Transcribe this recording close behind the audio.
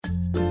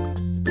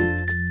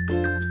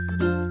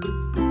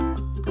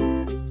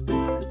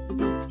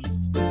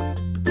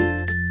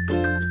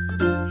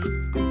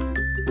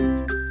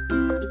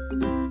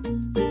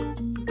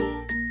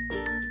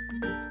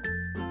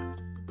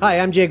Hi,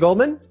 I'm Jay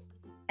Goldman.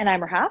 And I'm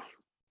Rahaf.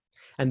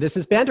 And this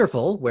is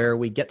Banterful, where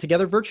we get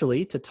together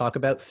virtually to talk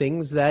about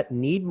things that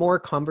need more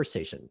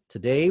conversation.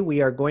 Today,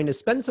 we are going to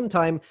spend some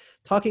time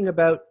talking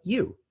about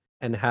you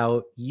and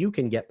how you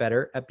can get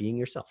better at being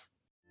yourself.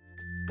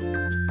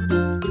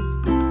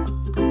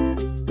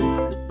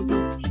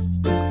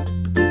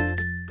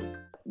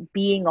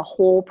 Being a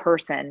whole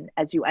person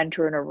as you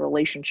enter in a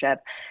relationship,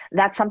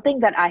 that's something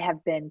that I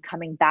have been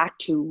coming back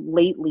to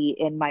lately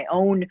in my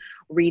own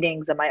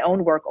readings and my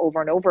own work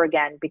over and over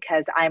again,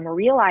 because I'm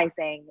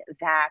realizing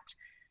that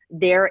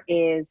there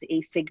is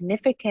a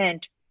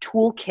significant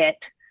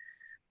toolkit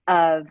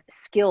of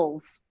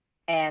skills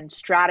and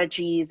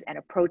strategies and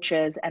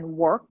approaches and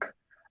work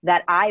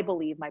that I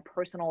believe, my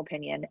personal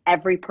opinion,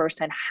 every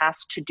person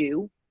has to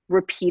do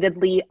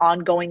repeatedly,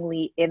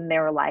 ongoingly in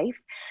their life.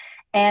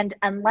 And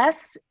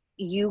unless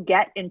you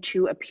get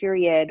into a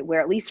period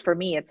where, at least for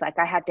me, it's like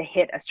I had to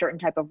hit a certain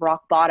type of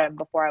rock bottom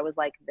before I was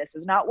like, this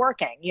is not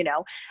working,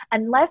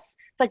 unless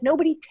it's like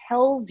nobody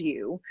tells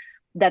you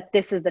that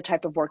this is the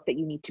type of work that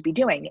you need to be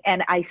doing.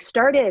 And I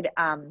started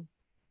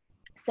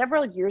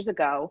several years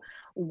ago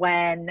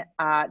when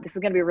this is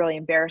going to be really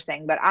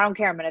embarrassing, but I don't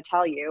care. I'm going to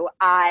tell you,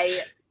 I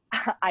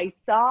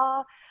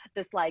saw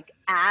this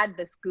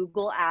this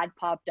Google ad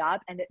popped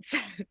up, and it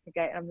said,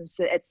 okay,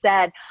 it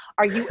said,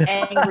 "Are you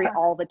angry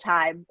all the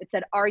time?" It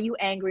said, "Are you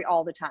angry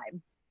all the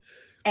time?"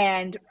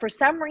 And for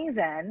some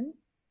reason,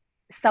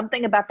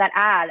 something about that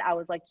ad, I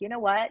was like, you know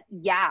what?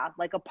 Yeah,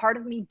 like a part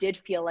of me did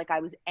feel like I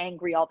was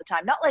angry all the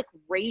time, not like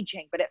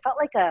raging, but it felt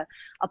like a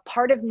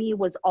part of me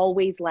was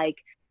always like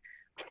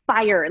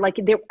fire. Like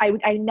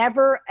I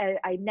never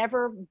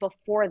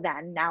before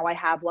then, now I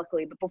have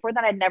luckily, but before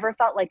then I never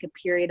felt like a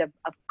period of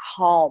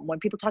calm. When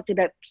people talked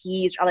about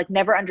peace, I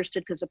never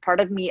understood, because a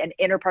part of me, an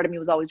inner part of me,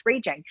 was always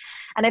raging.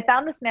 And I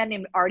found this man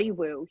named Artie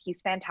Wu.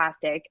 He's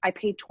fantastic. I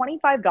paid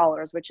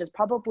 $25, which is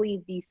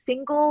probably the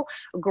single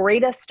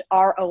greatest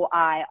ROI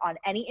on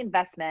any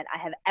investment I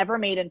have ever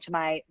made into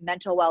my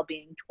mental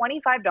well-being.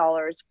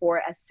 $25 for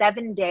a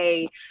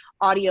 7-day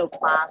audio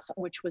class,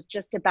 which was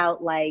just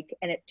about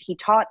he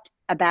taught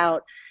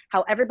about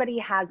how everybody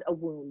has a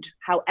wound,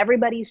 how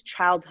everybody's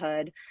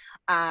childhood,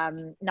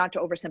 not to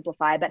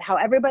oversimplify, but how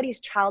everybody's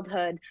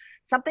childhood,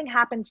 something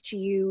happens to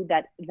you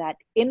that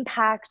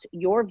impacts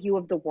your view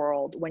of the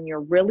world when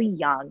you're really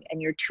young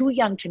and you're too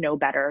young to know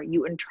better.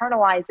 You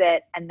internalize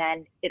it, and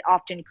then it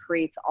often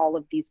creates all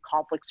of these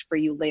conflicts for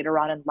you later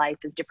on in life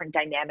as different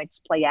dynamics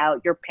play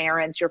out, your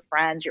parents, your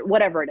friends,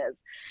 whatever it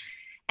is.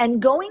 And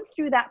going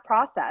through that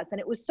process, and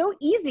it was so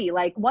easy.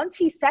 Like once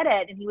he said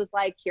it, and he was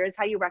like, here's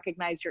how you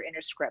recognize your inner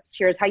scripts.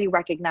 Here's how you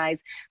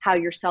recognize how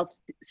you're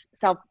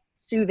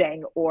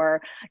self-soothing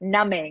or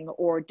numbing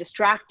or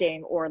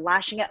distracting or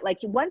lashing out. Like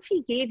once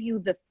he gave you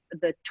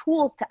the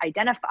tools to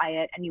identify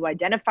it, and you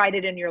identified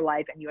it in your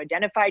life, and you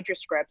identified your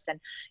scripts, and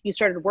you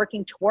started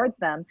working towards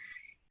them,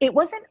 it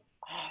wasn't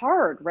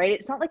hard, right?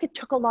 It's not like it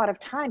took a lot of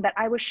time, but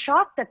I was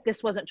shocked that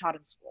this wasn't taught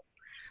in school.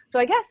 So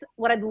I guess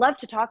what I'd love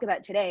to talk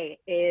about today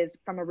is,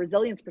 from a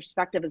resilience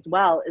perspective as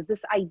well, is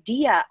this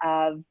idea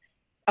of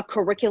a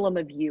curriculum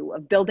of you,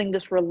 of building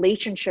this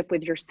relationship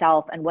with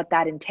yourself and what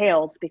that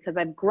entails, because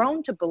I've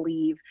grown to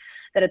believe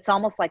that it's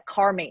almost like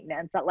car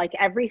maintenance, that like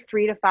every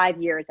 3 to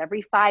 5 years,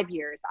 every 5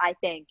 years, I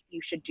think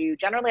you should do,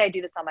 generally I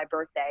do this on my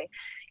birthday,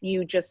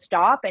 you just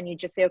stop and you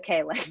just say,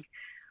 okay,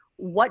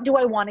 what do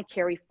I want to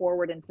carry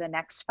forward into the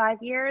next 5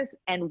 years,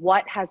 and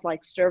what has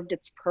served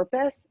its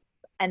purpose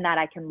and that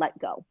I can let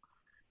go.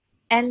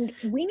 And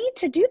we need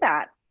to do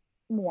that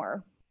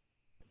more.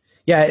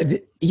 Yeah,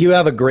 you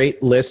have a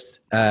great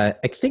list. I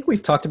think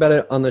we've talked about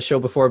it on the show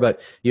before,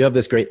 but you have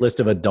this great list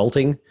of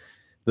adulting,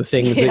 the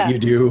things that you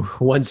do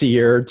once a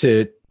year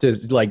to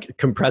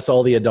compress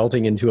all the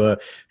adulting into a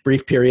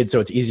brief period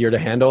so it's easier to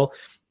handle.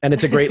 And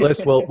it's a great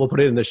list. We'll put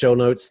it in the show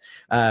notes.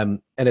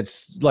 And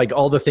it's like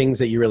all the things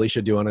that you really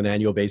should do on an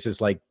annual basis,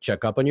 like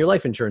check up on your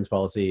life insurance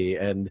policy,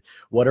 and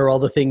what are all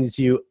the things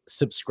you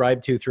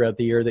subscribe to throughout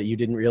the year that you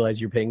didn't realize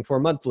you're paying for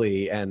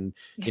monthly, and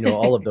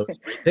all of those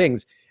great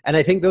things. And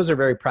I think those are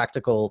very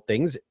practical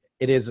things.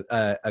 It is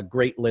a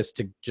great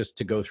list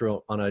to go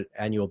through on an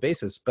annual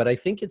basis. But I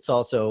think it's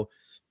also,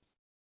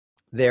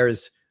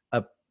 there's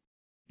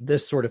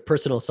this sort of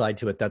personal side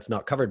to it that's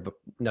not covered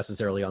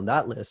necessarily on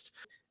that list.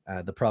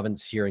 The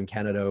province here in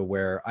Canada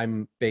where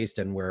I'm based,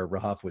 and where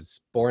Rahaf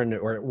was born,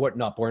 or what,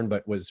 not born,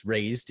 but was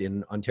raised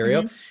in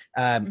Ontario,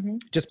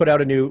 just put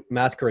out a new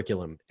math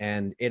curriculum,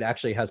 and it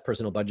actually has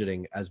personal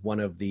budgeting as one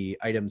of the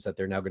items that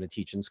they're now going to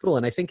teach in school.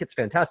 And I think it's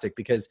fantastic,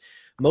 because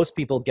most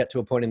people get to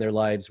a point in their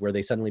lives where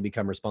they suddenly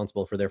become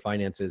responsible for their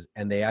finances,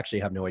 and they actually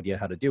have no idea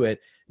how to do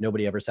it.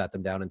 Nobody ever sat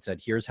them down and said,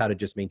 here's how to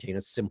just maintain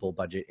a simple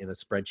budget in a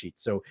spreadsheet.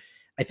 So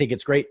I think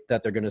it's great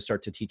that they're going to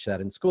start to teach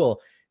that in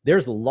school.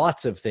 There's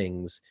lots of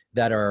things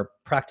that are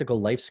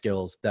practical life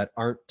skills that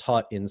aren't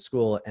taught in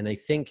school. And I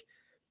think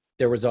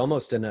there was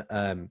almost an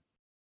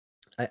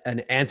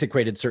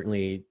antiquated,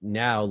 certainly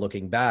now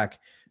looking back,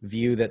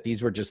 view that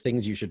these were just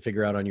things you should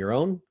figure out on your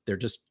own. They're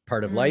just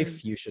part of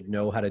life. You should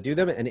know how to do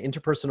them. And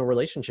interpersonal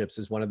relationships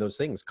is one of those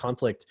things.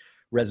 Conflict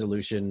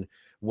resolution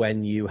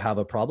when you have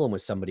a problem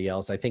with somebody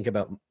else. I think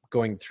about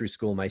going through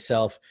school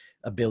myself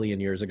a billion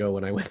years ago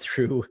when I went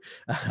through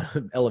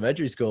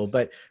elementary school,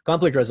 but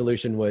conflict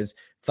resolution was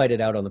fight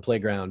it out on the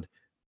playground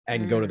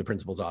and go to the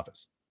principal's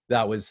office.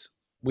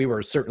 We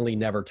were certainly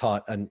never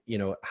taught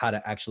how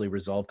to actually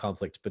resolve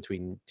conflict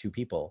between two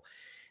people.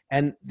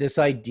 And this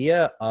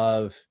idea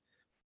of,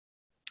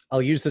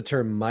 I'll use the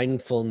term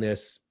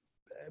mindfulness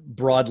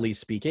broadly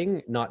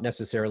speaking, not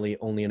necessarily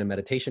only in a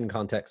meditation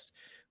context,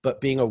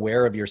 but being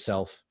aware of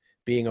yourself,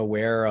 being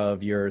aware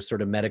of your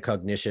sort of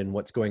metacognition,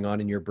 what's going on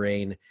in your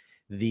brain,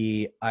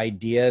 the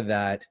idea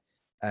that,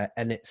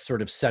 and it's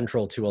sort of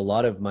central to a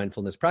lot of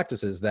mindfulness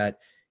practices, that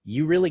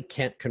you really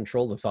can't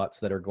control the thoughts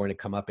that are going to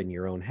come up in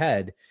your own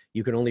head.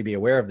 You can only be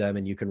aware of them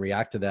and you can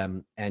react to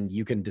them, and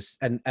you can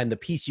and the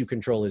piece you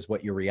control is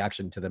what your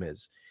reaction to them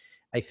is,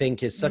 I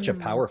think is such a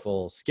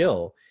powerful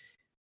skill.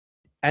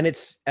 And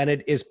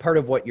it is part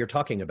of what you're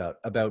talking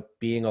about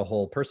being a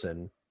whole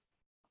person.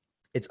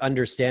 It's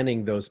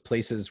understanding those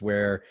places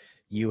where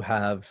you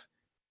have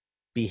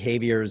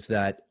behaviors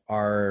that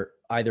are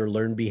either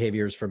learned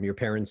behaviors from your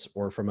parents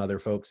or from other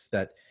folks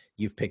that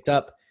you've picked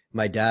up.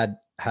 My dad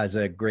has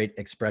a great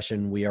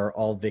expression, we are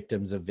all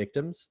victims of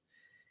victims.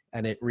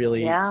 And it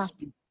really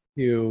speaks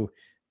to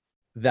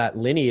that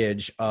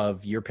lineage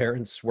of your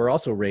parents were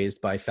also raised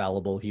by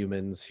fallible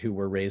humans who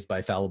were raised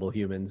by fallible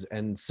humans.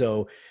 And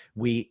so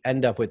we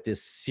end up with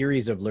this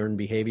series of learned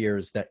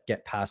behaviors that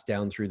get passed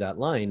down through that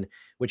line,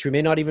 which we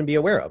may not even be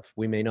aware of.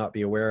 We may not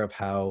be aware of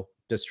how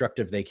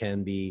destructive they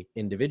can be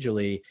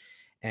individually.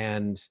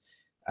 And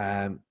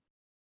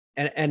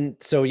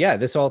so, yeah,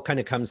 this all kind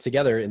of comes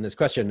together in this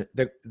question.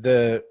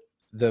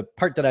 The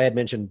part that I had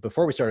mentioned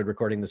before we started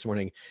recording this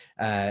morning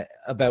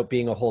about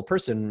being a whole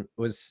person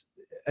was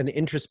an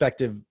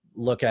introspective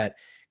look at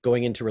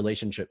going into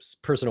relationships,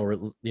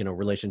 personal,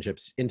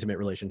 relationships, intimate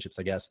relationships,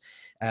 I guess.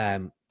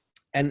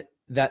 And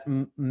that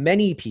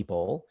many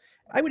people,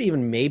 I would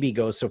even maybe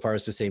go so far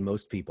as to say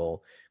most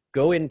people,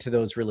 go into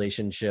those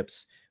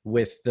relationships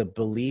with the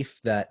belief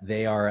that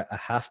they are a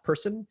half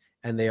person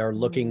and they are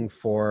looking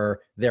for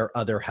their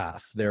other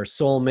half, their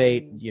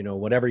soulmate,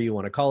 whatever you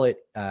want to call it.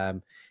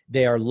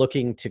 They are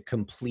looking to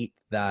complete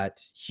that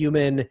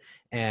human,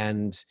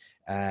 and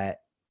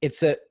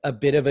it's a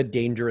bit of a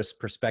dangerous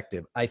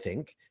perspective, I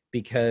think,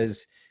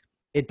 because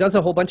it does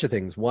a whole bunch of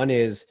things. One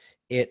is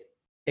it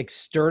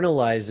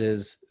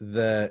externalizes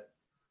the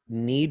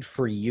need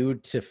for you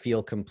to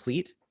feel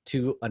complete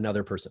to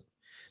another person.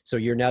 So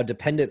you're now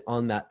dependent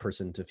on that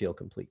person to feel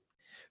complete.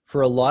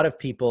 For a lot of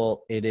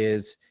people, it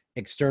is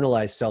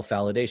externalized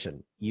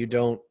self-validation. You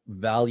don't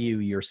value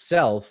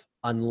yourself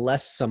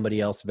unless somebody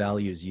else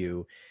values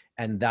you.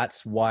 And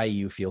that's why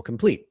you feel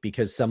complete,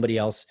 because somebody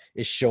else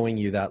is showing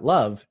you that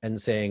love and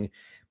saying,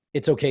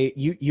 it's okay,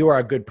 you are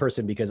a good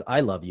person because I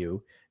love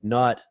you,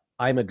 not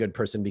I'm a good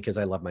person because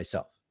I love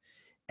myself.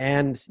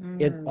 And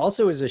it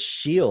also is a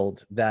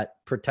shield that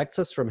protects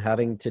us from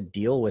having to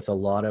deal with a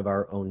lot of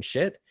our own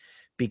shit,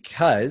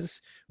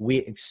 because we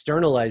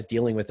externalize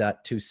dealing with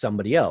that to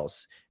somebody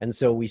else. And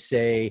so we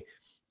say,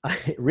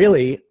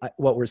 really,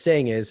 what we're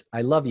saying is,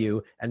 I love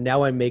you, and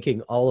now I'm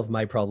making all of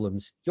my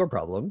problems your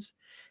problems.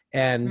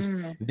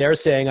 And they're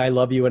saying, I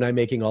love you, and I'm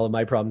making all of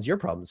my problems your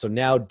problems. So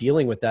now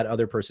dealing with that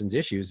other person's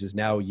issues is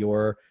now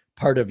your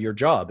part of your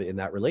job in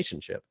that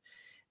relationship.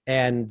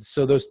 And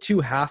so those two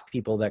half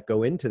people that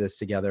go into this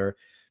together,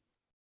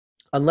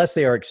 unless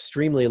they are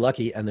extremely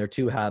lucky and their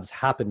two halves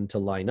happen to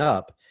line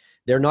up,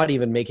 they're not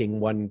even making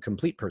one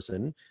complete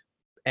person.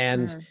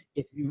 And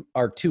if you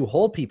are two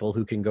whole people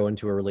who can go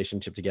into a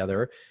relationship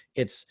together,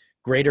 it's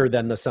greater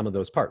than the sum of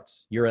those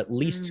parts. You're at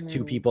least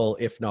two people,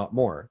 if not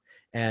more.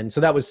 And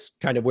so that was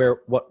kind of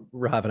what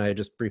Rahav and I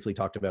just briefly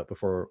talked about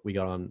before we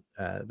got on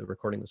the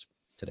recording this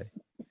today.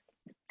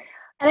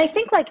 And I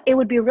think it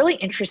would be really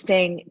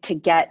interesting to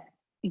get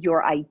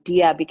your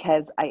idea,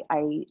 because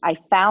I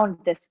found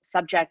this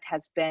subject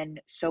has been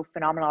so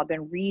phenomenal. I've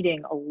been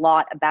reading a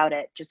lot about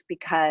it just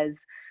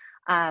because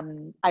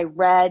I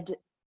read,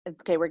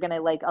 okay, we're going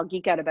to I'll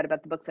geek out a bit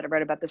about the books that I've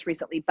read about this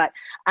recently. But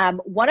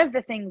one of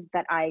the things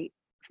that I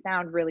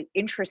found really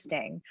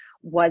interesting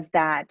was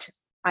that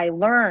I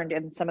learned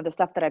in some of the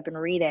stuff that I've been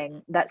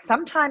reading that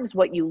sometimes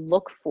what you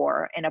look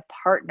for in a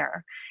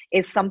partner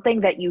is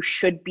something that you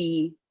should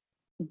be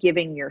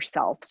giving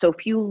yourself. So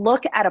if you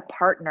look at a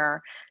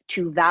partner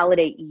to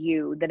validate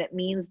you, then it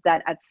means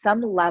that at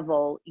some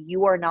level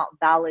you are not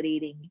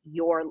validating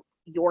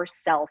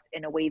yourself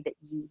in a way that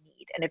you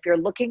need. And if you're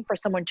looking for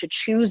someone to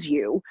choose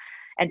you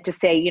and to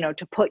say,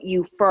 to put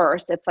you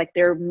first, it's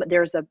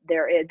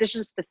this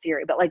is just the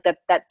theory, but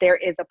that there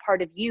is a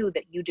part of you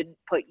that you didn't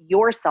put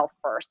yourself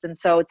first. And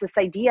so it's this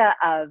idea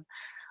of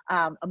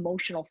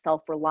emotional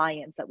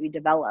self-reliance that we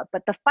develop.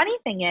 But the funny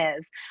thing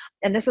is,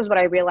 and this is what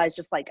I realized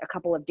just a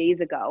couple of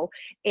days ago,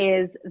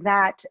 is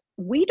that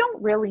we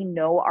don't really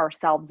know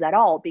ourselves at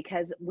all,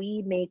 because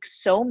we make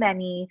so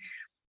many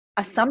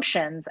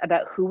assumptions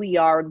about who we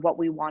are and what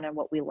we want and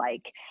what we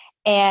like.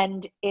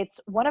 And it's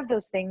one of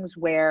those things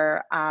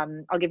where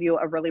I'll give you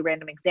a really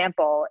random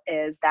example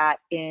is that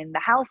in the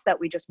house that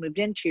we just moved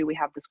into, we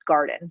have this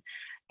garden.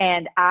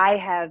 And I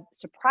have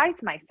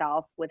surprised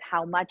myself with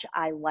how much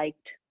I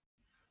liked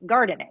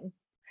gardening.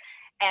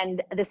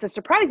 And this is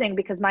surprising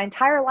because my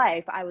entire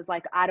life I was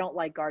like, I don't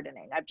like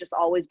gardening. I've just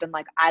always been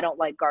like, I don't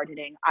like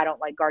gardening. I don't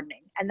like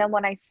gardening. And then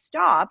when I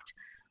stopped,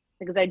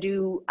 because I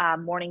do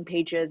morning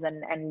pages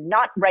and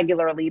not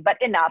regularly, but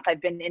enough,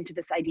 I've been into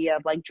this idea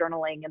of like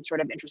journaling and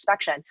sort of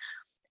introspection.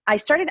 I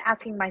started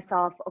asking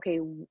myself, okay,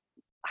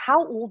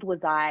 how old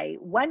was I?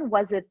 When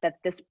was it that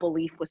this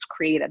belief was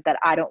created that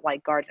I don't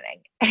like gardening?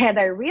 And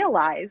I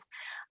realized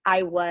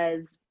I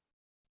was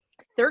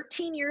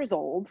 13 years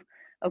old.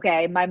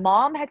 Okay. My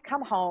mom had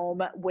come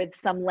home with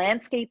some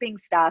landscaping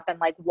stuff and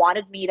like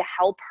wanted me to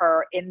help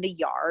her in the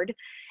yard.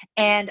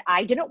 And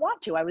I didn't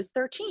want to. I was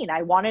 13.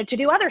 I wanted to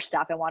do other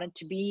stuff. I wanted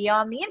to be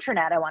on the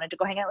internet. I wanted to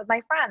go hang out with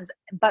my friends.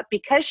 But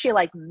because she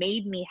like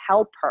made me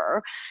help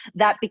her,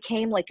 that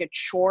became like a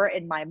chore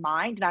in my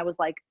mind. And I was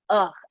like,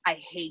 ugh, I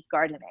hate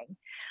gardening.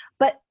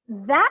 But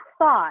that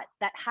thought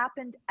that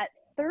happened at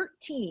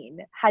 13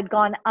 had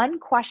gone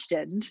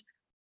unquestioned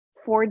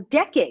for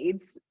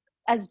decades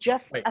as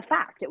just Right. a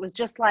fact. It was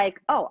just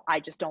like, oh, I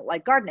just don't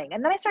like gardening.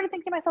 And then I started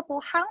thinking to myself,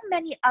 well, how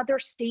many other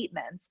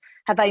statements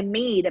have I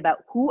made about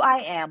who I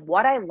am,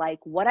 what I like,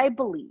 what I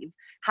believe,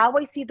 how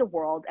I see the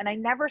world? And I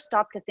never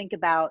stopped to think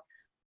about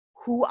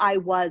who I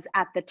was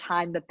at the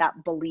time that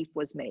that belief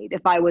was made.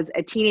 If I was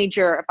a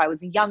teenager, if I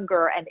was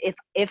younger, and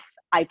if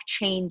I've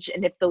changed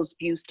and if those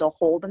views still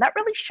hold. And that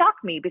really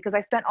shocked me because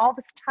I spent all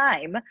this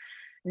time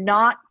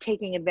not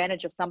taking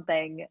advantage of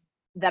something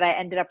that I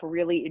ended up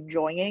really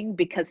enjoying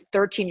because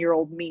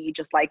 13-year-old me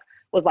just like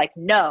was like,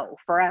 no,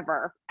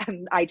 forever.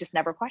 And I just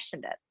never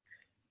questioned it.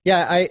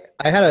 Yeah,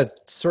 I had a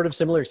sort of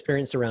similar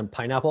experience around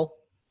pineapple.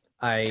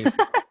 I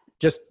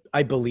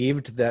I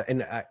believed that,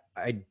 and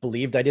I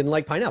believed I didn't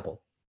like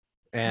pineapple.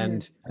 Mm,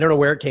 And I don't know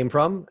where it came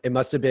from. It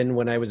must have been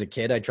when I was a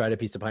kid. I tried a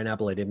piece of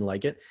pineapple. I didn't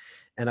like it.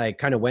 And I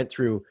kind of went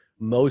through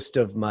most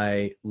of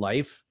my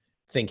life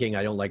thinking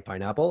I don't like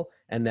pineapple.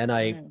 And then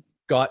I mm.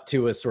 got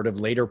to a sort of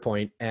later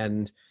point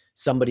and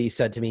somebody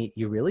said to me,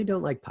 "You really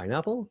don't like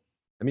pineapple?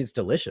 I mean, it's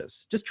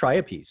delicious. Just try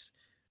a piece."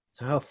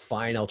 So, oh,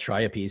 fine, I'll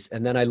try a piece.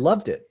 And then I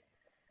loved it.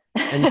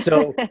 And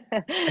so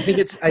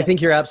I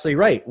think you're absolutely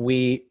right.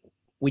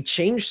 We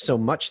change so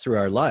much through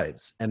our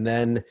lives, and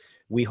then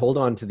we hold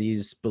on to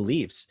these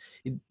beliefs.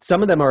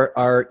 Some of them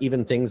are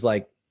even things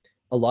like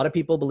a lot of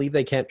people believe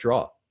they can't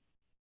draw.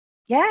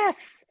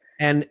 Yes.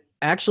 And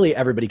actually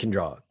everybody can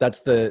draw.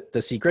 That's the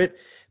secret,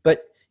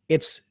 but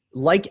it's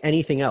like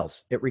anything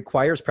else. It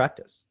requires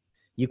practice.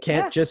 You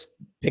can't Yeah. just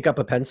pick up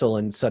a pencil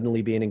and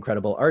suddenly be an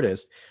incredible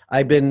artist.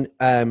 I've been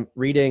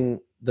reading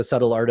The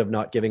Subtle Art of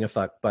Not Giving a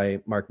Fuck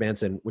by Mark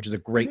Manson, which is a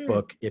great Hmm.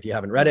 book if you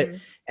haven't read it.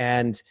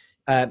 Hmm.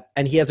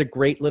 And he has a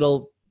great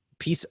little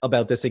piece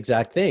about this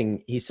exact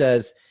thing. He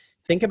says,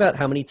 think about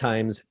how many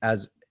times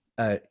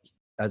a,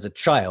 as a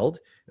child,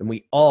 and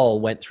we all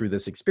went through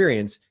this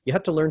experience, you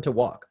had to learn to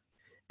walk.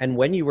 And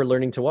when you were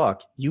learning to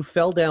walk, you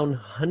fell down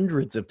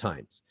hundreds of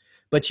times,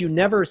 but you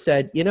never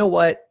said, you know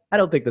what? I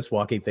don't think this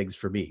walking thing's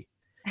for me.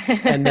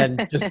 And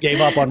then just gave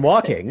up on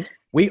walking.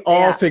 We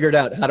all Yeah. figured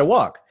out how to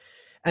walk.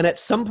 And at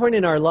some point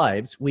in our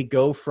lives, we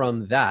go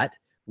from that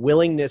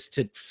willingness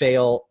to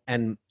fail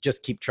and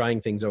just keep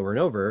trying things over and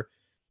over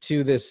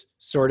to this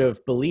sort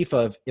of belief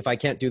of, if I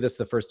can't do this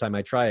the first time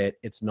I try it,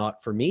 it's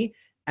not for me.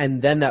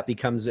 And then that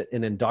becomes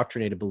an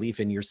indoctrinated belief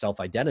in your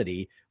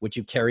self-identity, which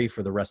you carry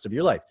for the rest of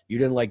your life. You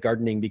didn't like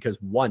gardening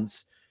because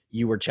once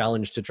you were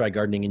challenged to try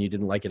gardening and you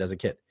didn't like it as a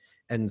kid.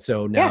 And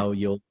so Yeah. now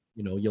you'll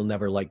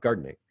never like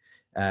gardening.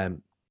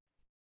 Um,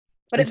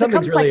 But and it some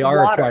things becomes like really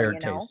are water,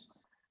 acquired taste.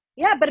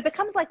 Yeah, but it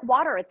becomes like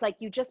water. It's like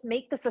you just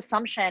make this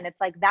assumption.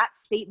 It's like that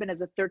statement as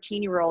a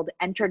 13-year-old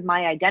entered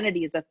my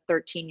identity as a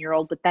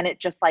 13-year-old, but then it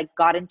just like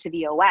got into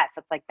the OS.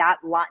 It's like that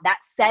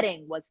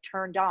setting was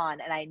turned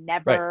on and I Right.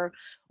 never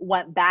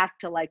went back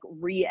to like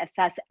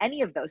reassess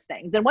any of those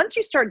things. And once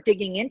you start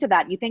digging into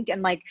that, you think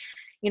and like,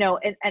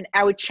 and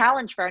I would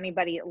challenge for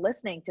anybody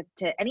listening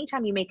to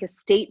anytime you make a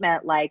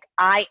statement like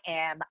I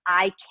am,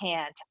 I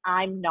can't,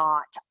 I'm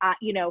not,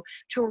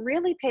 to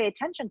really pay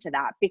attention to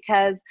that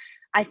because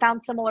I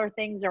found similar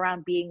things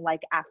around being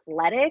like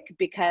athletic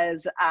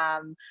because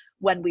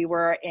when we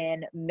were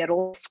in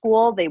middle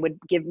school, they would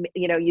give me,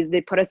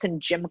 they put us in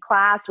gym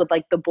class with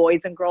like the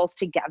boys and girls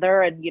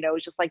together. And, it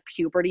was just like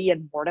puberty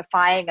and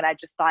mortifying. And I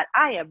just thought,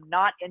 I am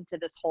not into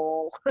this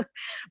whole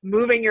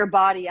moving your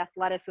body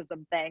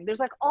athleticism thing. There's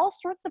like all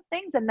sorts of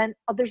things. And then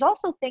there's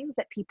also things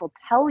that people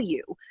tell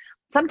you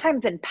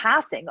sometimes in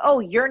passing.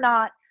 Oh,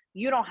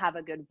 you don't have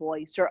a good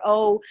voice, or,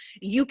 oh,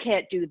 you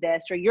can't do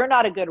this, or you're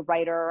not a good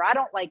writer, or I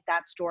don't like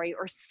that story,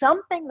 or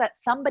something that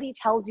somebody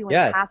tells you in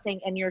Yeah, passing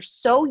and you're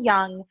so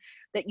young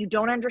that you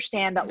don't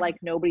understand that like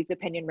nobody's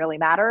opinion really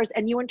matters.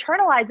 And you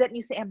internalize it and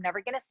you say, I'm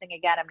never going to sing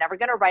again. I'm never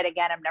going to write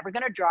again. I'm never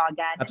going to draw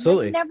again. And then you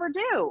absolutely. never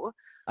do.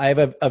 I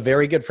have a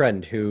very good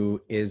friend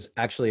who is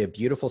actually a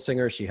beautiful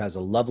singer. She has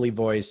a lovely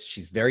voice.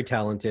 She's very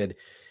talented.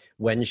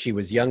 when she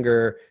was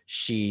younger,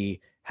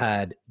 she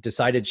had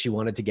decided she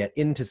wanted to get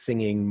into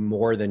singing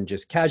more than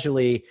just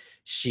casually.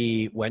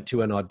 She went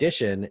to an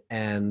audition,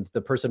 and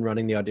the person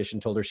running the audition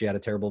told her she had a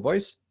terrible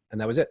voice,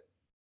 and that was it.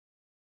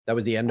 That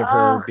was the end of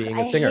her Oh, being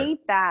I a singer.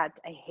 hate that.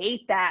 I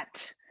hate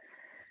that.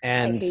 I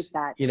And, hate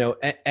that. you know,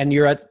 and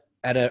you're at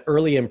an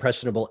early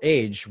impressionable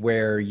age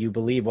where you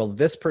believe, well,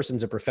 this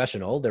person's a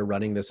professional, they're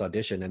running this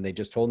audition, and they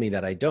just told me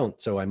that I don't,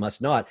 so I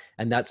must not.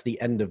 And that's the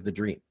end of the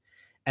dream.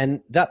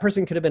 And that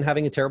person could have been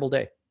having a terrible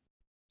day.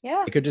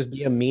 Yeah. It could just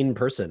be a mean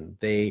person.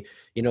 They,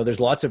 you know, there's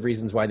lots of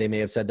reasons why they may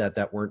have said that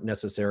that weren't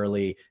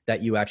necessarily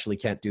that you actually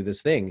can't do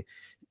this thing.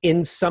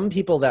 In some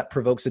people, that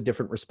provokes a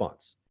different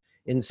response.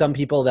 In some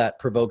people, that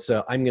provokes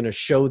a, I'm going to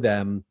show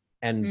them.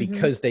 And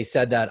because they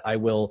said that, I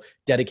will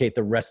dedicate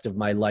the rest of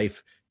my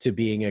life to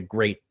being a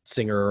great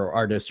singer or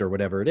artist or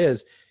whatever it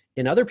is.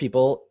 In other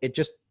people, it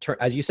just,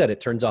 as you said,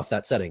 it turns off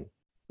that setting.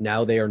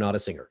 Now they are not a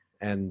singer.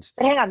 And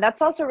But hang on, that's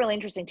also really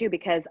interesting too,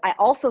 because I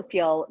also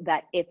feel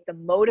that if the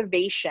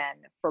motivation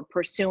for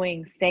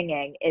pursuing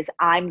singing is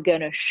I'm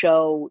going to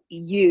show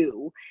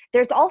you,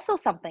 there's also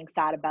something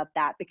sad about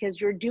that,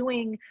 because you're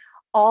doing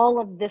all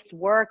of this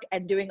work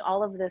and doing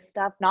all of this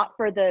stuff not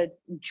for the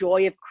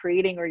joy of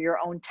creating or your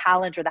own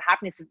talent or the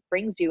happiness it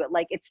brings you.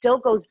 It still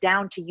goes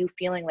down to you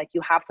feeling like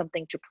you have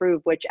something to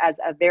prove, which, as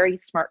a very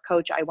smart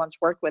coach I once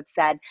worked with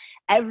said,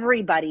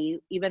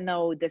 everybody, even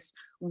though this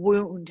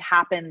wound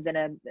happens in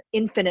an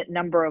infinite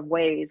number of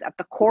ways, at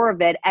the core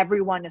of it,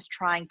 everyone is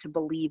trying to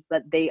believe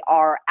that they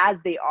are, as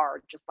they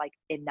are, just like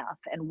enough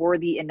and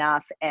worthy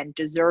enough and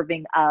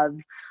deserving of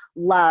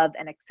love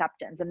and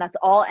acceptance. And that's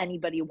all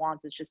anybody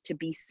wants, is just to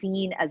be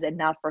seen as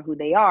enough for who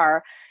they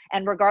are.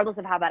 And regardless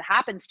of how that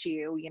happens to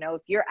you, you know,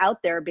 if you're out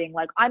there being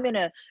like, I'm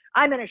gonna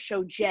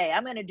show Jay,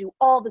 I'm gonna do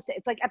all this,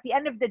 it's like at the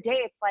end of the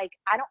day, it's like,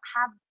 I don't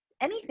have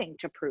anything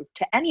to prove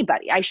to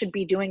anybody. I should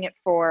be doing it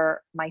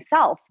for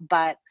myself.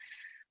 But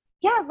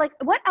yeah, like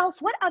what else?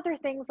 What other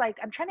things? Like,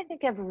 I'm trying to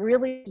think of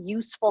really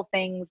useful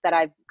things that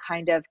I've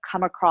kind of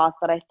come across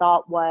that I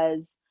thought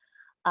was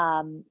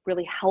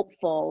really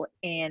helpful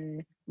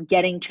in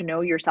getting to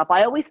know yourself.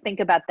 I always think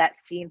about that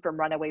scene from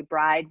Runaway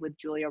Bride with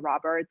Julia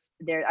Roberts.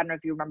 There, I don't know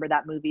if you remember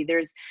that movie.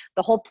 There's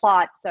the whole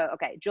plot. So,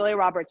 okay, Julia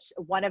Roberts,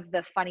 one of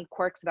the funny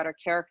quirks about her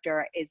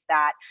character is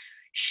that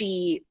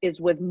she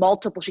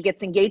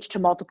gets engaged to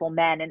multiple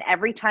men, and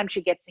every time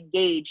she gets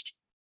engaged,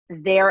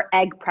 their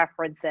egg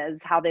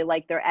preferences, how they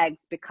like their eggs,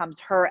 becomes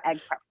her egg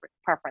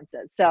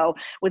preferences. So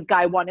with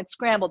guy one, it's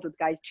scrambled. With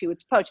guy two,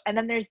 it's poached. And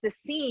then there's this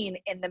scene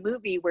in the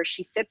movie where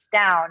she sits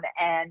down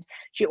and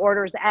she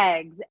orders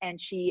eggs, and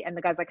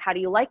the guy's like, how do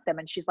you like them?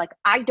 And she's like,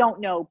 I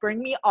don't know. Bring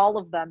me all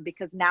of them,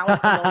 because now is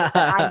the moment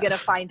that I'm going to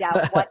find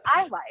out what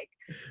I like.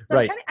 So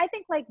right. I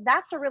think like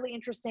that's a really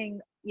interesting,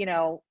 you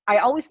know, I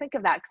always think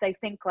of that because I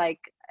think like,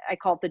 I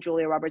call it the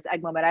Julia Roberts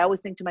egg moment. I always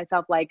think to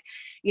myself, like,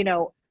 you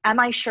know, am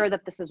I sure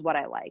that this is what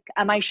I like?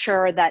 Am I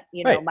sure that,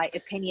 you know, my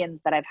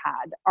opinions that I've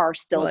had are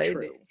still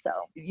true? So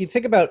you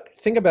think about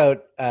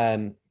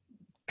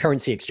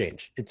currency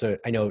exchange.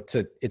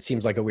 It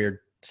seems like a weird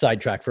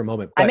sidetrack for a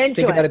moment, but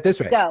think about it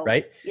this way,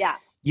 right? Yeah.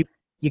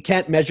 You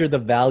can't measure the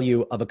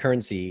value of a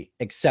currency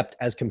except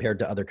as compared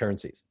to other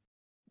currencies.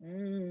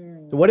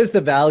 So what is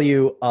the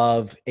value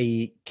of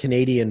a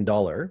Canadian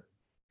dollar?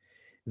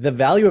 The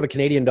value of a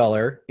Canadian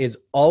dollar is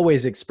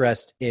always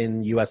expressed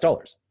in US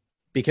dollars,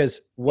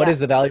 because what is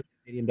the value of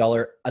a Canadian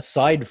dollar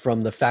aside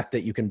from the fact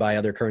that you can buy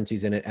other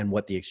currencies in it and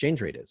what the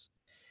exchange rate is?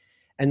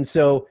 And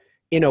so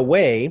in a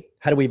way,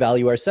 how do we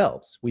value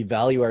ourselves? We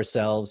value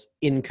ourselves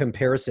in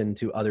comparison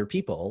to other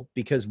people,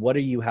 because what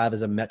do you have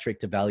as a metric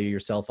to value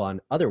yourself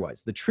on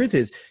otherwise? The truth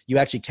is you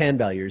actually can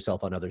value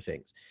yourself on other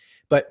things,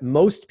 but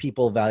most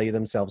people value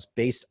themselves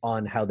based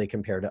on how they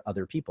compare to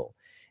other people.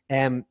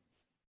 And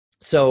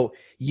so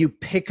you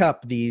pick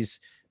up these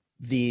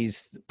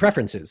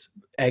preferences.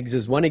 Eggs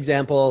is one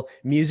example.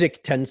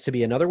 Music tends to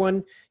be another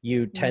one.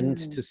 You tend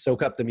to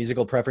soak up the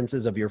musical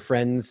preferences of your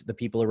friends, the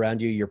people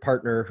around you, your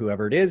partner,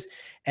 whoever it is.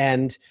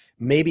 And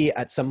maybe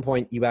at some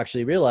point you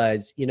actually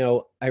realize, you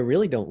know, I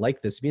really don't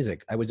like this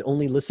music. I was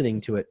only listening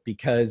to it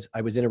because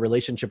I was in a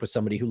relationship with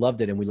somebody who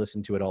loved it and we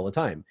listened to it all the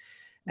time.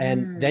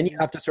 And then you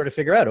have to sort of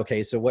figure out,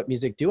 okay, so what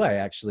music do I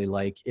actually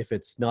like if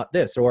it's not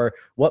this? Or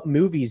what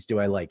movies do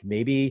I like?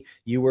 Maybe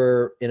you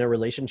were in a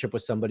relationship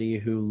with somebody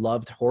who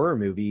loved horror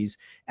movies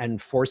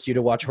and forced you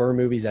to watch horror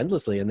movies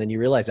endlessly. And then you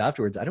realize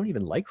afterwards, I don't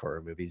even like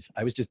horror movies.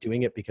 I was just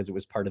doing it because it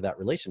was part of that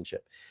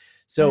relationship.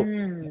 So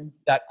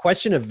that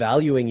question of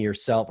valuing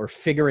yourself or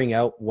figuring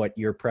out what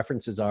your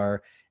preferences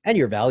are and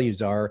your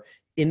values are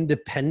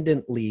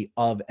independently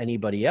of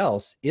anybody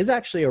else is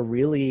actually a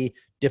really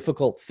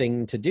difficult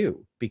thing to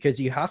do, because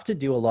you have to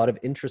do a lot of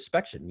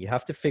introspection. You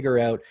have to figure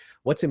out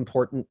what's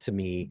important to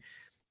me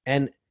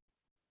and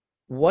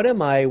what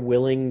am I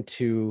willing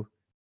to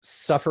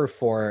suffer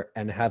for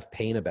and have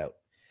pain about?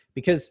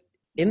 Because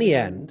in the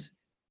end,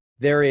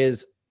 there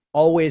is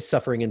always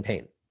suffering and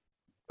pain,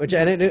 which,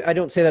 and I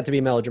don't say that to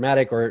be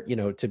melodramatic or, you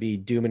know, to be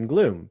doom and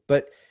gloom,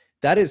 but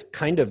that is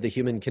kind of the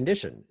human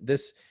condition.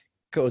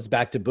 goes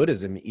back to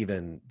Buddhism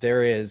even.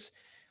 There is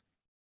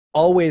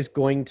always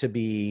going to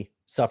be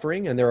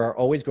suffering and there are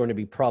always going to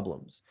be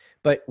problems.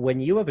 But when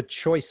you have a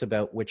choice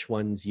about which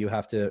ones you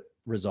have to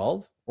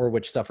resolve or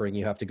which suffering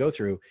you have to go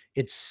through,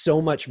 it's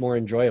so much more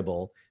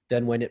enjoyable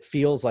than when it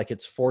feels like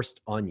it's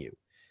forced on you.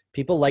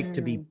 People like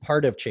to be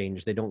part of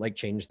change. They don't like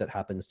change that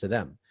happens to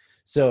them.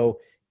 So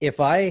if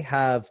I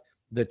have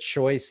the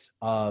choice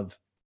of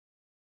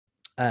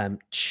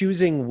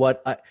choosing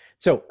what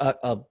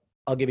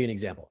I'll give you an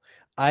example.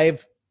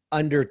 I've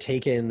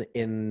undertaken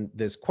in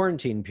this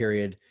quarantine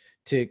period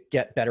to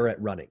get better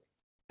at running.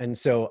 And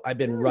so I've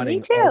been running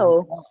me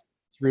too.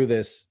 Through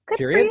this Good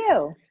period. For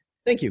you.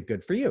 Thank you.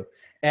 Good for you.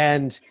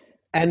 And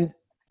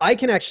I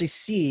can actually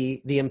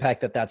see the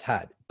impact that that's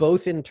had,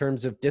 both in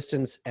terms of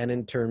distance and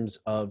in terms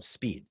of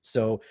speed.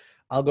 So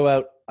I'll go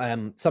out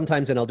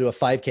sometimes and I'll do a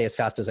 5K as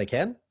fast as I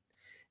can.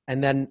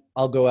 And then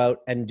I'll go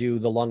out and do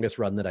the longest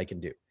run that I can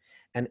do.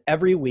 And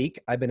every week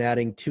I've been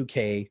adding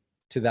 2K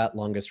to that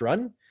longest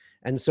run.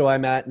 And so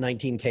I'm at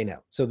 19K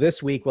now. So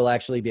this week will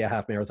actually be a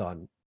half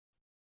marathon,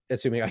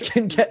 assuming I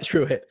can get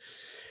through it.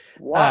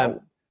 Wow.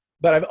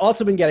 But I've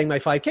also been getting my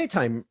 5K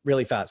time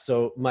really fast.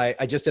 So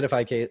I just did a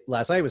 5K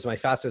last night. It was my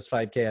fastest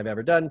 5K I've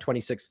ever done.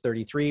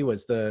 26:33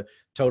 was the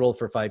total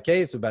for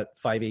 5K. So about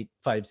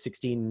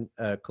 5:16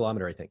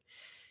 kilometer, I think.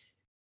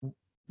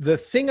 The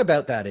thing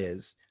about that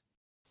is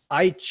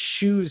I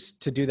choose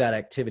to do that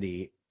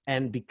activity.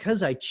 And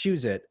because I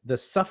choose it, the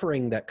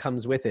suffering that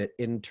comes with it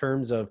in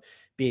terms of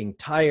being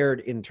tired,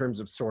 in terms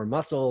of sore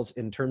muscles,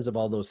 in terms of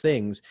all those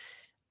things,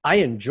 I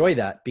enjoy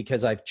that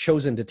because I've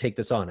chosen to take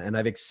this on and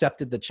I've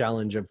accepted the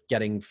challenge of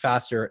getting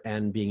faster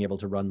and being able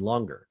to run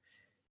longer.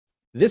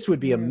 This would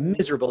be a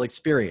miserable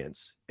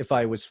experience if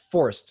I was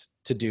forced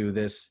to do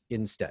this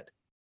instead.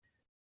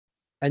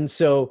 And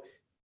so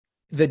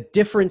the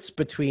difference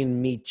between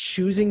me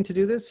choosing to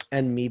do this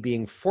and me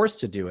being forced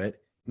to do it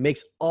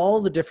makes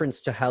all the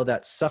difference to how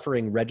that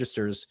suffering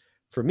registers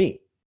for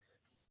me.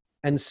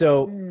 And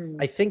so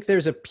I think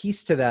there's a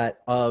piece to that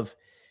of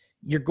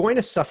you're going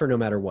to suffer no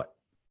matter what.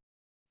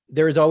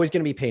 There is always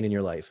going to be pain in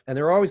your life and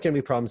there are always going to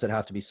be problems that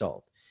have to be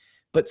solved.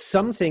 But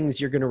some things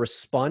you're going to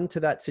respond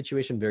to that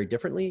situation very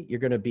differently. You're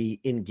going to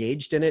be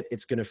engaged in it.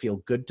 It's going to feel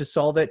good to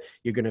solve it.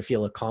 You're going to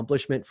feel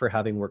accomplishment for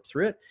having worked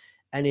through it.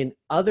 And in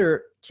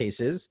other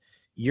cases,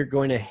 you're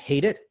going to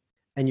hate it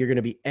and you're going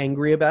to be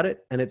angry about it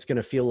and it's going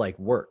to feel like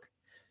work.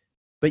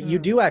 But you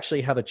do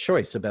actually have a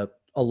choice about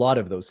a lot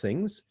of those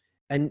things,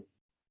 and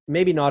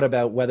maybe not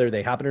about whether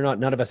they happen or not.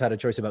 None of us had a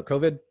choice about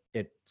COVID.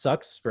 It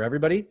sucks for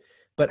everybody,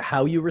 but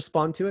how you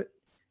respond to it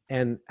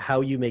and how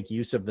you make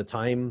use of the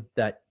time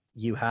that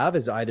you have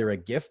is either a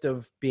gift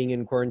of being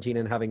in quarantine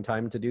and having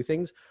time to do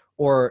things,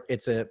 or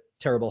it's a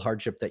terrible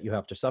hardship that you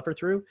have to suffer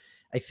through,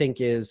 I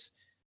think is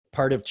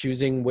part of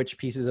choosing which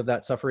pieces of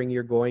that suffering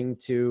you're going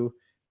to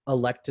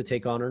elect to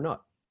take on or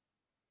not.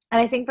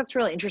 And I think that's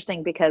really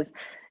interesting because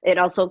it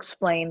also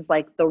explains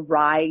like the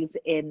rise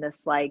in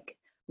this like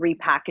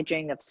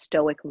repackaging of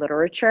Stoic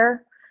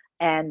literature.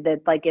 And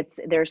that like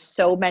there's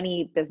so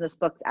many business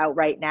books out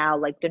right now,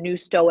 like the new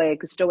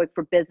Stoic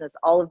for Business,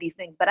 all of these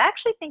things. But I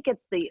actually think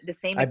it's the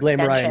same. I blame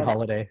Ryan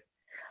Holiday.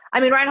 I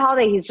mean, Ryan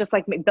Holiday, he's just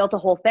like built a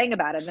whole thing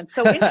about it. And it's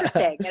so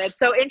interesting. And it's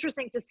so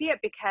interesting to see it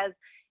because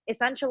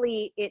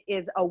essentially it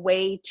is a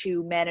way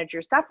to manage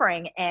your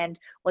suffering. And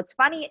what's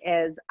funny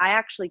is I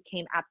actually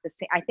came at the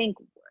same, I think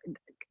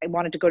I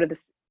wanted to go to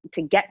this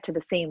to get to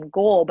the same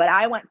goal, but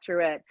I went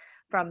through it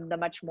from the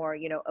much more,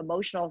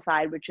 emotional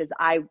side, which is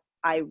I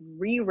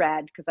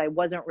reread because I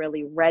wasn't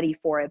really ready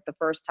for it the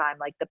first time,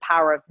 like The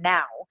Power of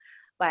Now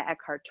by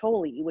Eckhart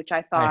Tolle, which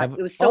I thought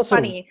it was so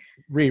funny.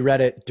 Reread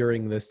it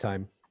during this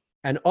time.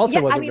 And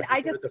also I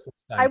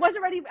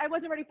wasn't ready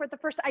for it the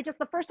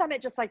first time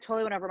it just like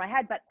totally went over my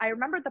head. But I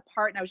remember the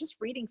part, and I was just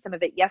reading some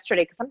of it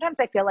yesterday, because sometimes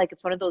I feel like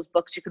it's one of those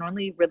books you can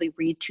only really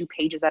read 2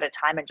 pages at a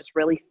time and just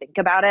really think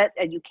about it,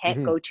 and you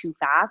can't go too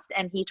fast.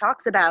 And he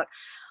talks about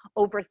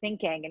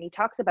overthinking and he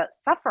talks about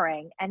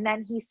suffering. And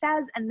then he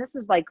says, and this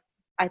is like,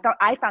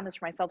 I found this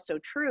for myself so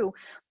true,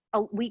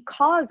 we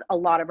cause a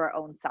lot of our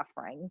own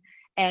suffering.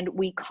 And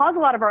we cause a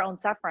lot of our own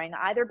suffering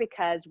either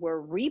because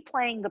we're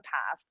replaying the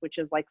past, which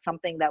is like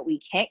something that we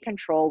can't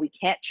control, we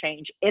can't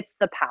change. It's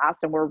the past,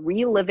 and we're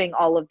reliving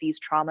all of these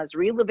traumas,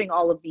 reliving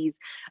all of these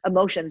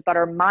emotions, but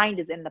our mind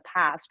is in the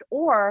past.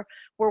 Or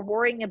we're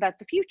worrying about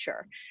the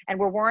future, and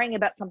we're worrying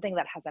about something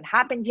that hasn't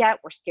happened yet.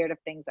 We're scared of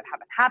things that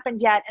haven't happened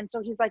yet. And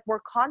so he's like,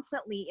 we're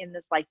constantly in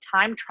this like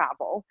time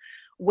travel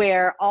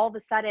where all of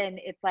a sudden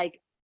it's like,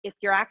 if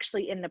you're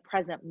actually in the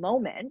present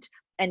moment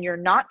and you're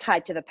not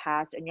tied to the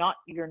past and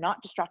you're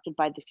not distracted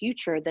by the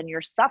future, then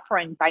your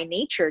suffering by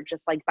nature,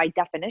 just like by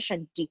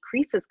definition,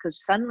 decreases,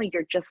 because suddenly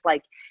you're just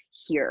like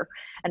here.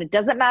 And it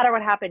doesn't matter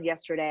what happened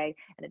yesterday,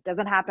 and it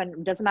doesn't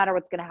matter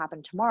what's going to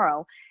happen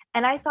tomorrow.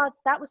 And I thought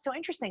that was so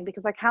interesting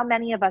because like how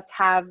many of us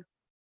have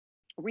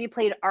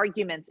replayed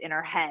arguments in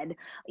our head,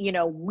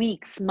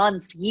 weeks,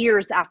 months,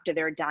 years after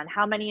they're done.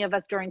 How many of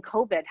us during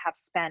COVID have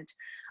spent,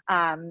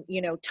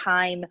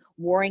 time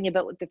worrying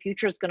about what the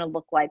future is going to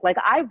look like? Like,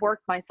 I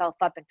worked myself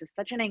up into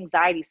such an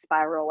anxiety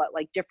spiral at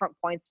like different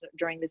points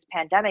during this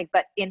pandemic,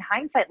 but in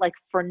hindsight, like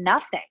for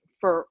nothing,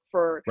 for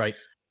Right.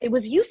 it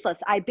was useless.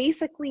 I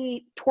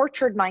basically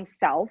tortured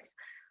myself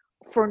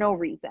for no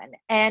reason.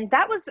 And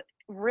that was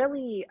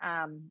really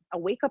a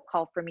wake-up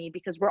call for me,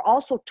 because we're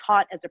also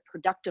taught as a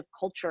productive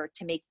culture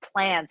to make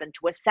plans and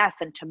to assess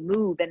and to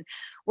move, and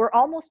we're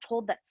almost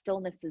told that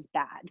stillness is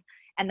bad,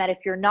 and that if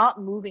you're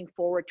not moving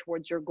forward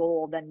towards your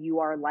goal, then you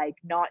are like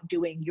not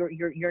doing,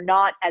 you're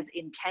not as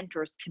intent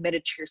or as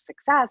committed to your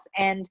success.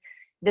 And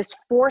this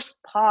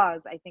forced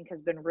pause, I think,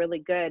 has been really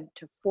good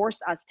to force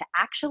us to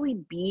actually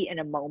be in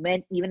a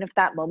moment, even if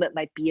that moment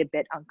might be a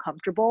bit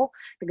uncomfortable,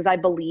 because I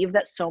believe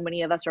that so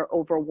many of us are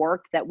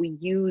overworked, that we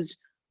use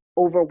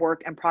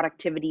overwork and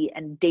productivity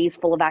and days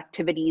full of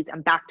activities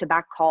and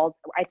back-to-back calls.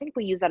 I think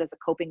we use that as a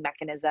coping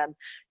mechanism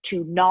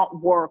to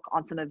not work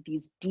on some of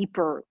these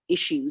deeper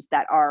issues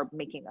that are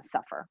making us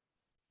suffer.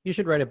 You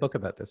should write a book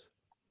about this.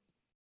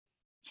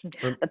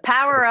 The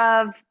power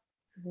of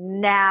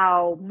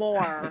now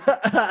more.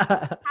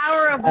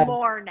 Power of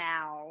more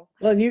now.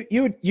 Well,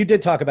 you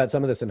did talk about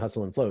some of this in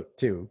Hustle and Float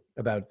too,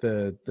 about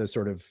the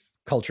sort of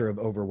culture of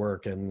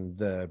overwork and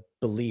the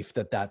belief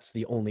that that's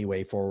the only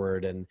way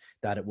forward and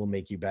that it will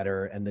make you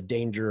better, and the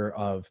danger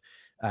of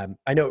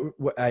I know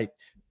I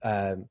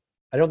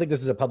don't think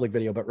this is a public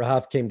video, but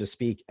Rahaf came to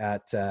speak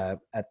at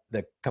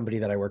the company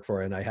that I work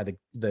for, and I had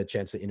the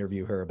chance to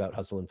interview her about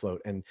Hustle and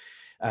Float, and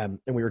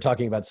we were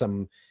talking about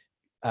some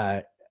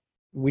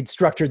we'd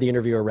structured the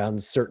interview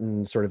around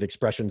certain sort of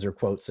expressions or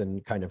quotes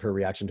and kind of her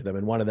reaction to them,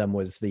 and one of them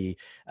was the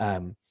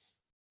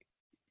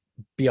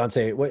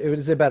Beyonce, what it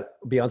was about,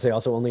 Beyonce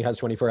also only has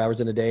 24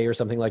 hours in a day or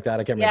something like that.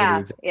 I can't remember the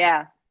exact.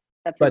 Yeah.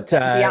 That's but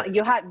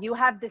you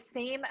have the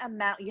same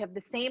amount, you have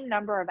the same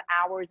number of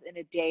hours in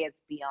a day as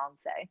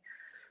Beyonce.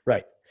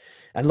 Right.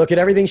 And look at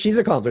everything she's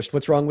accomplished.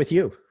 What's wrong with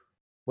you?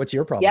 What's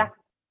your problem?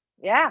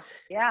 Yeah.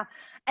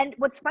 And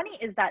what's funny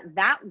is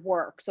that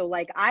work. So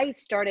like, I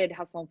started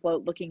Hustle and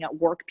Float looking at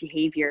work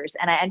behaviors,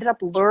 and I ended up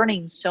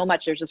learning so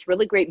much. There's this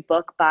really great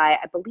book by,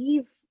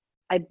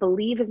 I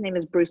believe his name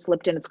is Bruce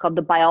Lipton. It's called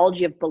The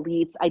Biology of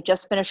Beliefs. I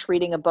just finished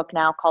reading a book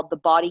now called The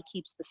Body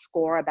Keeps the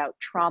Score, about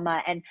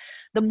trauma. And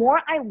the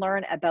more I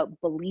learn about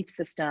belief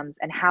systems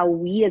and how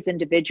we as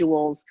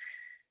individuals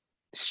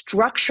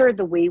structure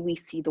the way we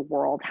see the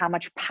world, how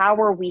much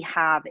power we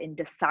have in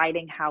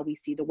deciding how we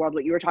see the world,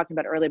 what you were talking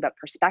about earlier about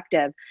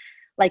perspective,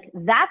 like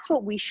that's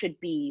what we should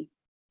be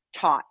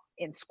taught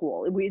in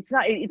school. It's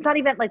not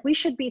even like, we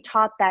should be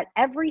taught that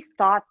every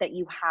thought that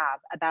you have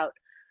about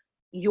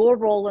your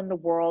role in the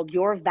world,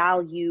 your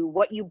value,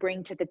 what you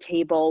bring to the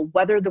table,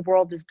 whether the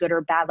world is good or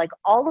bad, like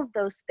all of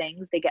those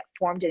things, they get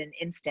formed in an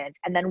instant.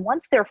 And then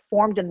once they're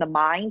formed in the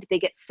mind, they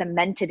get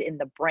cemented in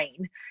the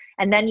brain.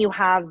 And then you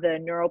have the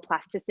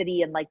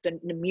neuroplasticity and like the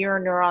mirror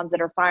neurons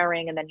that are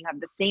firing, and then you have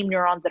the same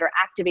neurons that are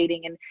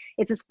activating. And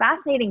it's this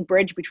fascinating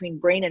bridge between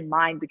brain and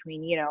mind,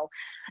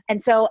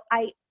 and so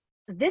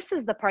this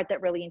is the part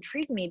that really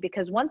intrigued me,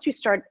 because once you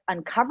start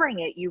uncovering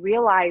it, you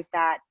realize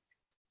that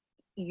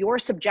your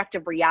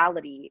subjective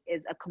reality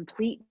is a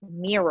complete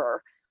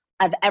mirror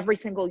of every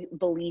single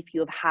belief you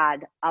have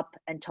had up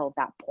until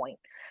that point.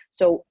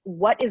 So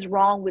what is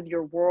wrong with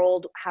your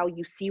world, how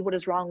you see what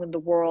is wrong with the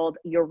world,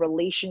 your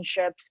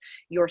relationships,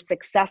 your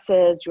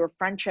successes, your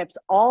friendships,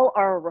 all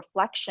are a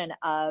reflection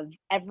of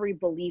every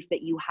belief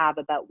that you have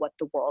about what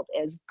the world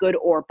is, good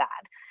or bad.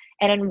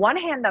 And in one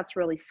hand, that's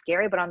really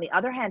scary. But on the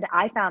other hand,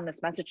 I found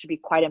this message to be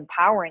quite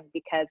empowering,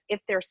 because if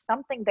there's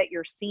something that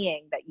you're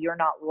seeing that you're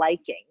not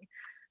liking,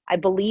 I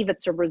believe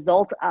it's a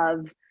result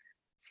of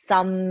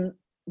some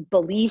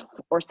belief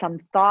or some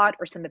thought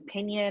or some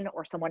opinion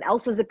or someone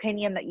else's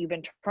opinion that you've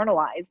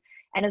internalized.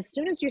 And as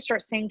soon as you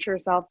start saying to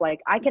yourself, like,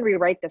 I can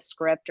rewrite this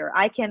script, or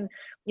I can,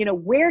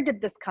 where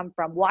did this come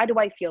from? Why do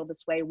I feel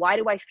this way? Why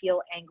do I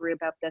feel angry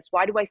about this?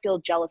 Why do I feel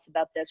jealous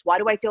about this? Why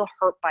do I feel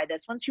hurt by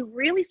this? Once you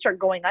really start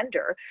going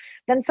under,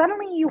 then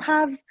suddenly you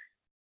have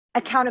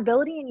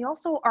accountability, and you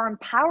also are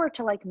empowered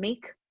to like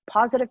make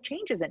positive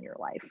changes in your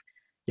life.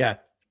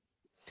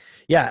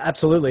 Yeah,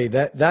 absolutely.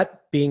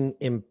 That being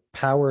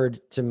empowered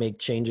to make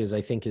changes,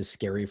 I think, is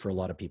scary for a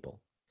lot of people,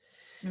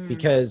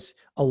 because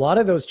a lot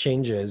of those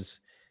changes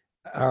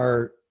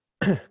are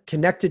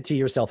connected to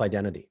your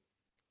self-identity.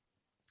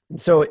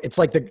 So it's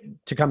like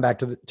to come back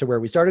to where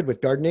we started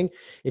with gardening.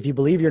 If you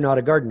believe you're not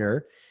a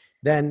gardener,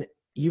 then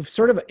you've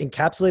sort of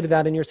encapsulated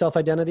that in your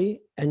self-identity.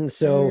 And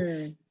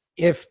so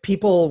if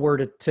people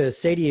were to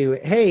say to you,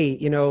 hey,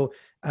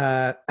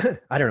 I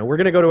don't know, we're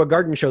going to go to a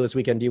garden show this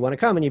weekend. Do you want to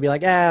come? And you'd be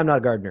like, I'm not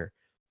a gardener.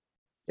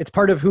 It's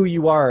part of who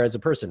you are as a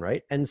person,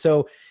 right? And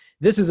so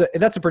that's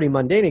a pretty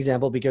mundane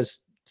example,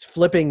 because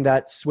flipping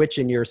that switch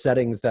in your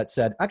settings that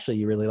said, actually,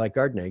 you really like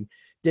gardening,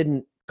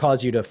 didn't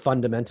cause you to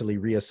fundamentally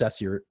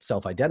reassess your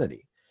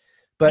self-identity.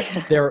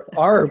 But there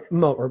are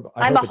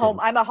I'm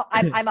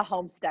a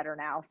homesteader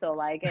now, so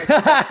like it's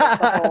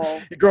the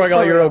whole you're growing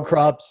all your own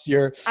crops.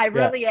 I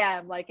really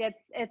am. Like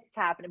it's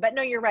happening. But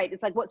no, you're right.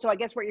 It's like so I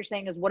guess what you're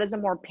saying is, what is a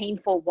more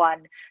painful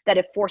one that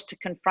if forced to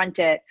confront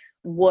it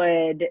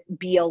would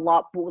be a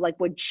lot, like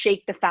would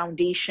shake the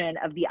foundation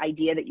of the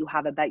idea that you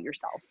have about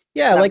yourself.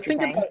 Yeah, like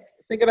think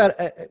about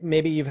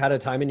maybe you've had a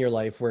time in your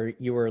life where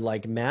you were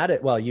like mad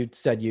at, well, you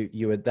said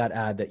you had that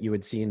ad that you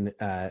had seen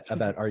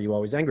about Are You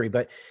Always Angry?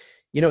 But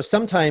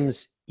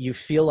sometimes you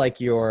feel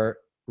like you're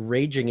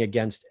raging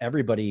against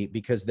everybody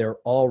because they're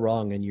all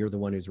wrong and you're the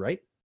one who's right.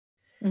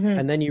 Mm-hmm.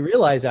 And then you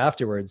realize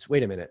afterwards,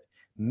 wait a minute,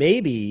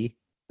 maybe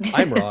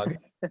I'm wrong.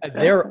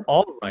 They're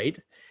all right.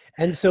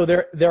 And so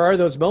there are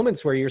those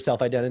moments where your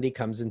self-identity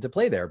comes into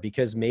play there,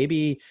 because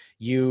maybe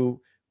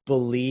you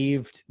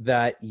believed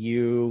that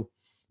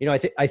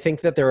I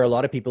think that there are a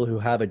lot of people who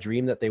have a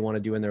dream that they want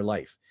to do in their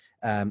life.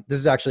 This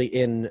is actually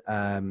in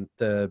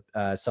the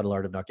Subtle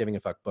Art of Not Giving a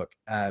Fuck book.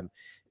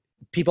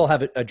 People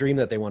have a dream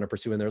that they want to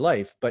pursue in their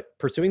life, but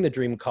pursuing the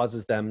dream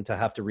causes them to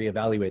have to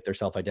reevaluate their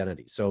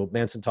self-identity. So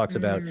Manson talks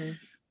about,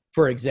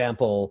 for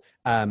example,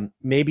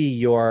 maybe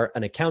you're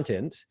an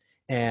accountant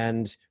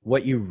and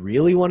what you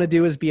really want to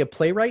do is be a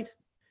playwright,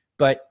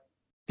 but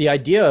the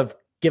idea of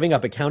giving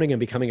up accounting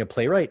and becoming a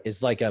playwright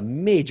is like a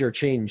major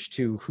change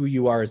to who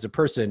you are as a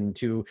person,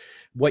 to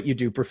what you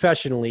do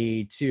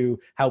professionally, to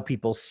how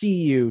people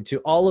see you, to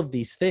all of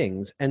these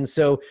things. And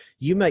so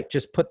you might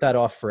just put that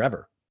off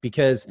forever,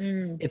 because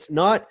it's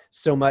not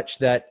so much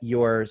that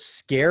you're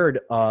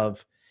scared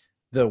of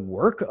the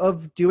work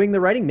of doing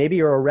the writing. Maybe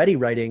you're already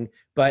writing,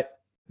 but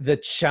the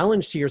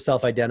challenge to your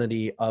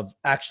self-identity of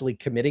actually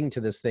committing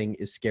to this thing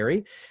is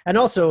scary. And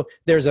also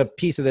there's a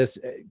piece of this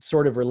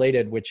sort of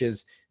related, which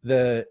is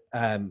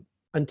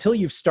until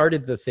you've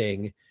started the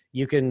thing,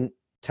 you can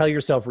tell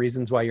yourself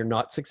reasons why you're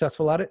not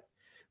successful at it.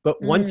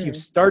 But once you've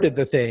started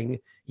the thing,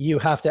 you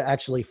have to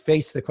actually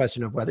face the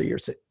question of whether you're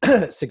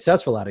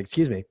successful at it.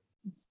 Excuse me.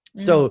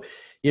 So,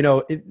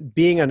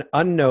 being an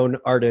unknown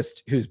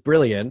artist who's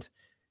brilliant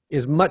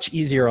is much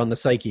easier on the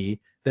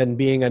psyche than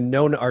being a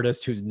known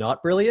artist who's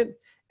not brilliant.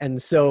 And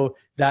so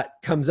that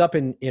comes up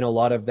in a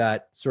lot of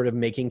that sort of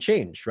making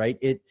change, right?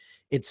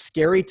 It's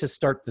scary to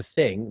start the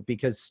thing,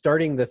 because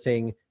starting the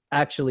thing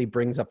actually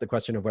brings up the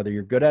question of whether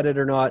you're good at it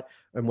or not,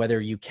 and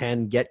whether you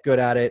can get good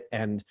at it.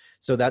 And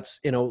so that's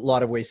in a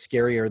lot of ways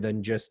scarier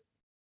than just,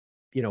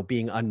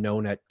 being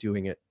unknown at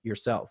doing it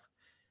yourself.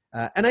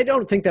 And I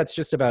don't think that's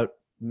just about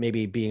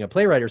maybe being a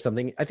playwright or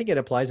something. I think it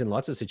applies in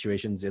lots of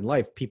situations in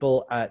life.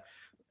 People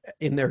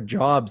in their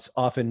jobs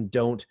often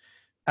don't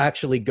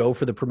actually go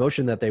for the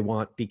promotion that they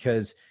want,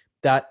 because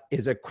that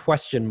is a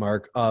question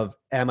mark of,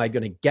 am I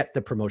going to get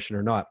the promotion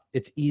or not?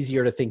 It's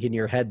easier to think in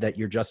your head that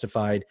you're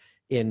justified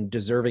in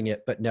deserving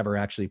it, but never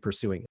actually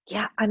pursuing it.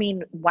 Yeah. I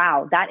mean,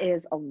 wow, that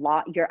is a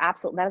lot.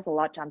 That is a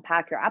lot to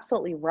unpack. You're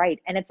absolutely right.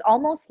 And it's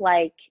almost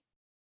like,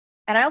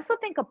 and I also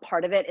think a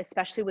part of it,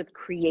 especially with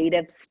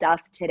creative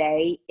stuff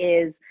today,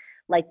 is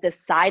like the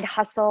side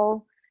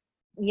hustle,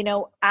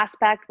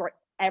 aspect, where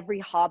every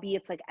hobby,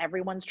 it's like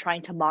everyone's trying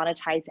to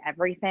monetize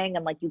everything,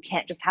 and like you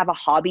can't just have a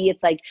hobby.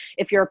 It's like,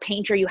 if you're a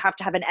painter, you have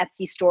to have an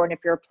Etsy store, and if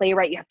you're a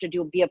playwright, you have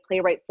to be a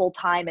playwright full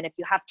time, and if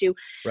you have to,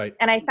 right.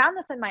 And I found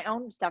this in my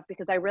own stuff,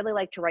 because I really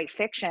like to write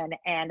fiction,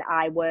 and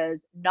I was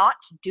not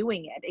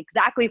doing it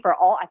exactly for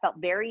all. I felt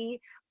very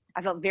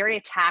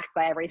attacked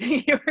by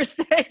everything you were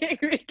saying,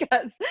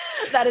 because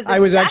that is. Exactly, I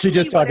was actually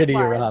just talking to you,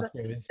 Rob.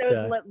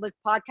 The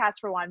podcast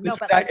for one.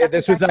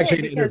 This was actually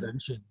an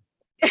intervention.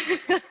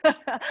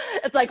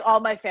 It's like all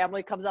my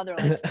family comes on, they're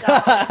like,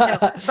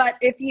 stop. But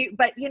if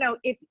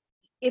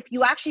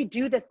you actually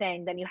do the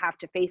thing, then you have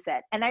to face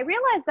it. And I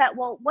realized that,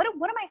 well, what am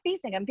I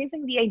facing? I'm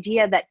facing the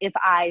idea that if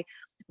I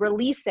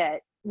release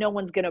it, no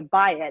one's going to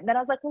buy it. And then I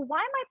was like, well, why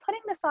am I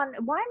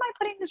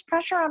putting this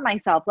pressure on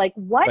myself? Like,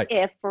 what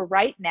if for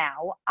right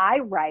now I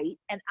write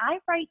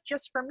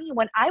just for me?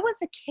 When I was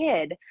a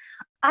kid,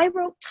 I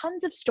wrote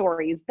tons of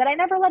stories that I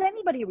never let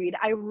anybody read.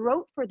 I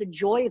wrote for the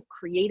joy of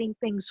creating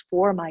things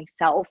for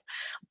myself.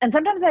 And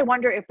sometimes I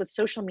wonder if with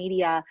social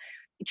media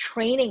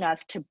training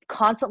us to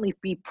constantly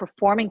be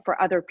performing for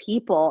other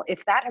people,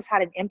 if that has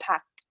had an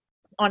impact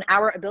on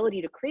our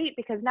ability to create,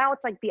 because now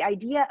it's like the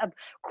idea of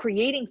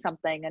creating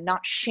something and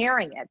not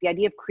sharing it, the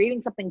idea of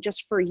creating something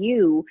just for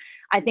you,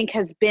 I think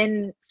has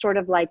been sort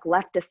of like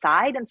left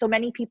aside. And so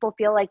many people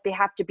feel like they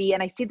have to be,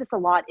 and I see this a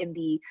lot in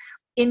the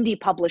indie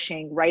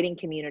publishing writing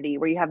community,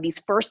 where you have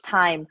these first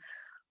time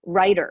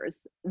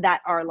writers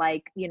that are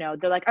like, they're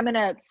like, I'm going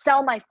to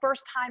sell my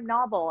first time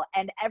novel.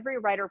 And every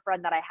writer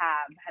friend that I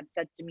have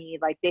said to me,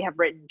 like, they have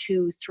written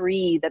 2,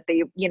 3 that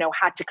they,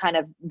 had to kind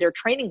of their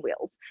training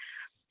wheels.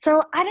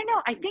 So I don't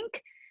know. I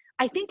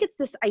think it's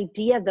this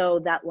idea though,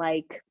 that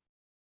like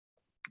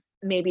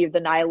maybe the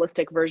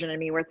nihilistic version of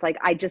me, where it's like,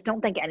 I just don't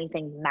think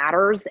anything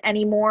matters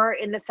anymore,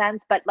 in the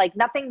sense, but like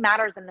nothing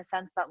matters in the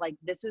sense that like,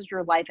 this is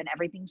your life and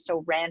everything's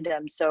so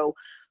random. So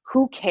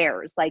who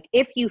cares? Like,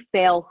 if you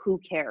fail, who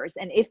cares?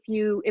 And if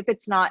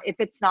it's not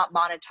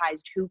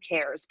monetized, who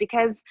cares?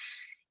 Because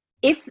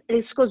if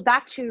this goes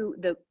back to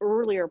the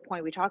earlier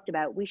point we talked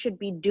about, we should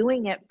be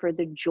doing it for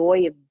the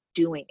joy of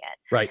doing it.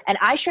 Right. And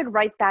I should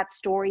write that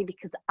story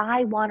because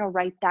I want to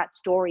write that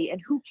story. And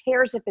who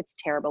cares if it's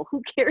terrible?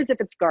 Who cares if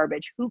it's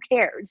garbage? Who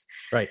cares?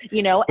 Right.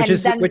 You know, which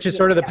is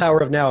sort of the power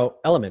of now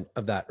element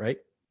of that, right?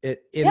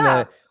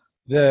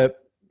 The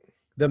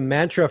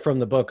mantra from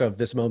the book of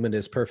 "This moment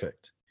is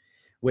perfect,"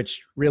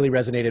 which really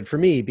resonated for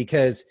me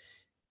because,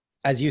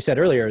 as you said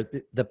earlier,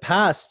 the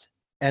past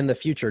and the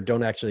future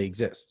don't actually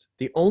exist.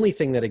 The only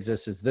thing that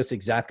exists is this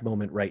exact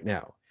moment right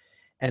now.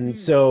 And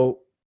so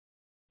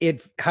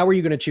how are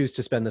you going to choose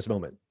to spend this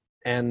moment?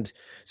 And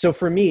so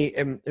for me,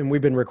 and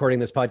we've been recording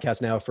this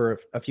podcast now for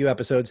a few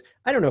episodes.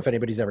 I don't know if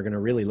anybody's ever going to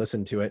really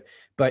listen to it,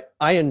 but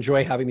I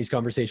enjoy having these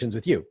conversations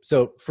with you.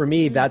 So for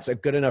me, that's a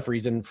good enough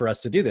reason for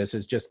us to do this,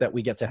 is just that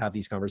we get to have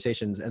these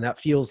conversations. And that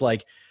feels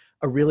like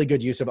a really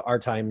good use of our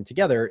time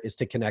together, is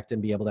to connect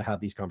and be able to have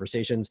these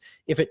conversations.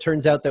 If it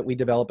turns out that we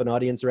develop an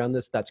audience around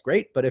this, that's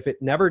great. But if it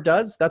never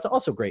does, that's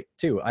also great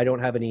too. I don't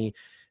have any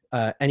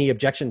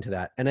objection to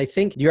that. And I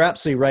think you're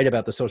absolutely right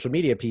about the social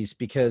media piece,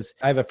 because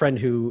I have a friend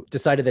who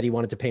decided that he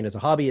wanted to paint as a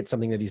hobby. It's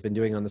something that he's been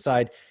doing on the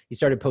side. He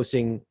started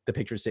posting the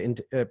pictures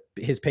to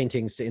his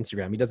paintings to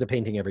Instagram. He does a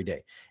painting every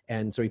day.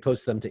 And so he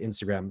posts them to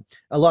Instagram.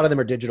 A lot of them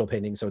are digital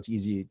paintings, so it's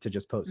easy to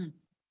just post.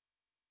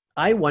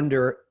 I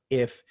wonder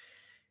if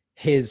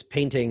his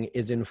painting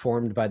is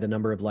informed by the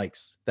number of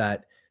likes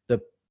that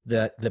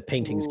the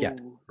paintings get,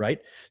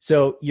 right?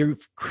 So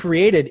you've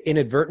created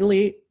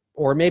inadvertently,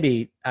 or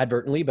maybe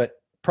advertently, but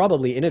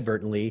probably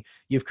inadvertently,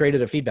 you've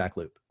created a feedback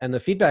loop. And the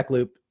feedback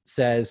loop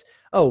says,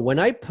 oh, when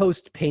I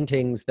post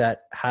paintings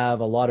that have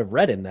a lot of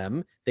red in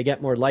them, they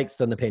get more likes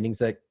than the paintings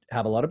that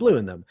have a lot of blue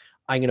in them.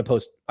 I'm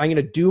going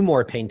to do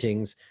more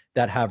paintings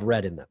that have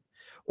red in them.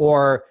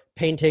 Or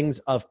paintings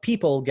of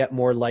people get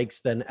more likes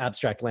than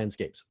abstract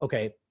landscapes.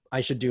 Okay, I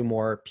should do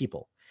more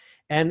people.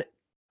 And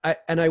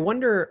I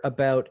wonder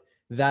about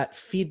that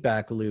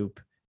feedback loop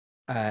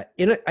I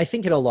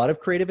think in a lot of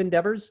creative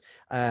endeavors.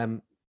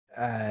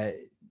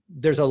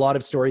 There's a lot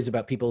of stories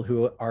about people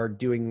who are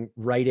doing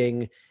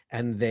writing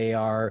and they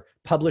are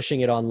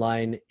publishing it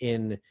online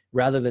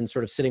rather than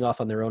sort of sitting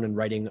off on their own and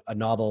writing a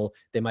novel.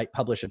 They might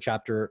publish a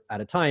chapter at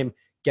a time,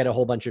 get a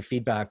whole bunch of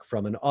feedback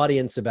from an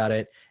audience about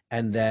it,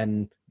 and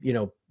then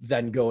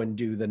go and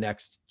do the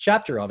next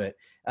chapter of it.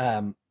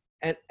 And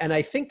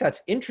I think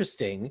that's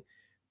interesting,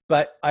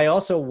 but I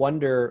also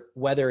wonder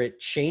whether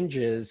it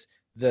changes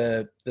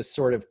the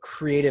sort of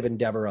creative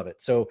endeavor of it.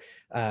 So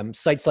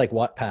sites like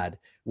Wattpad,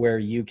 where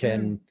you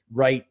can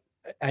write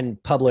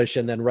and publish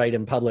and then write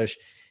and publish,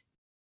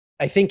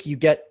 I think you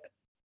get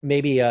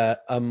maybe a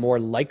more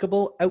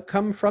likable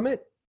outcome from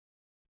it,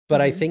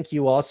 but I think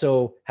you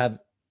also have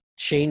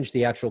changed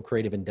the actual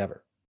creative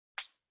endeavor.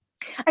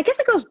 I guess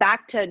it goes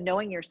back to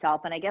knowing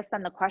yourself. And I guess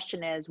then the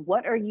question is,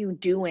 what are you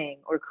doing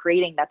or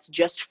creating that's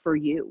just for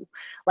you?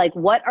 Like,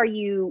 what are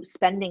you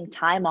spending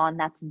time on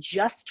that's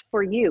just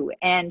for you?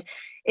 And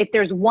if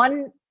there's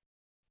one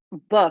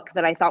book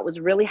that I thought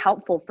was really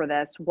helpful for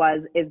this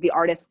is The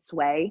Artist's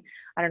Way.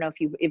 I don't know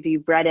if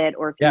you've read it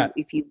or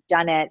if you've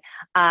done it.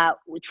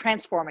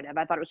 Transformative.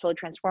 I thought it was really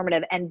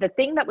transformative. And the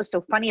thing that was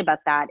so funny about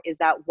that is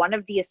that one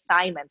of the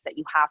assignments that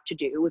you have to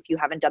do, if you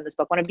haven't done this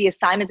book, one of the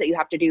assignments that you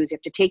have to do is you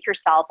have to take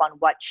yourself on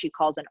what she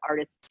calls an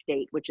artist's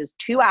date, which is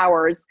 2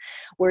 hours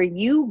where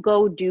you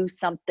go do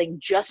something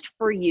just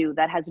for you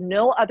that has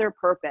no other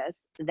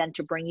purpose than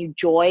to bring you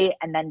joy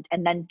and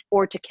then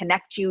or to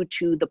connect you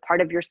to the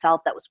part of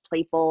yourself that was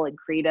playful and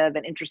creative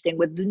and interesting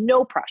with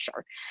no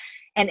pressure.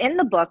 And in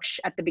the book,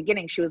 at the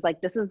beginning, she was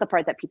like, this is the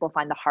part that people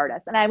find the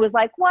hardest. And I was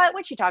like,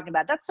 what's she talking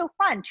about? That's so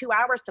fun. 2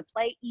 hours to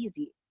play,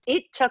 easy.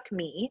 It took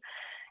me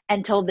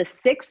until the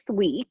 6th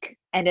week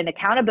and an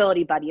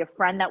accountability buddy, a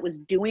friend that was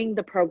doing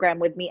the program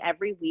with me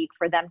every week,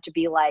 for them to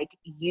be like,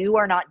 you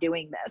are not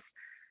doing this.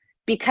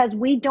 Because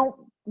we don't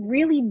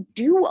really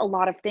do a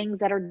lot of things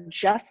that are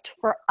just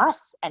for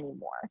us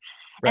anymore.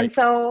 Right. And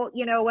so,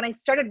 when I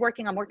started I'm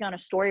working on a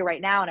story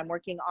right now, and I'm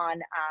working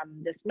on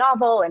this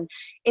novel, and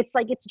it's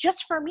like, it's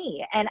just for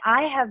me. And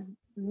I have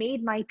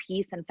made my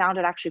peace and found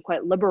it actually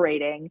quite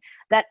liberating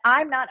that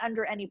I'm not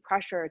under any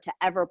pressure to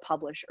ever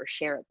publish or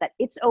share it, that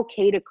it's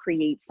okay to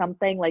create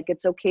something. Like,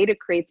 it's okay to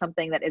create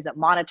something that isn't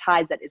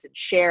monetized, that isn't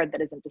shared, that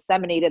isn't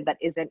disseminated, that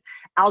isn't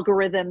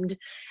algorithmed.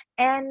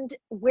 And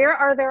where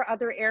are there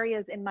other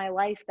areas in my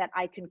life that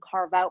I can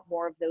carve out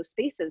more of those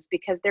spaces?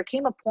 Because there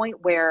came a point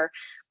where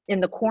in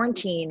the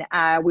quarantine,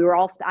 we were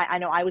all, I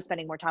know I was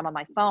spending more time on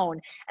my phone,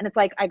 and it's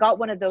like, I got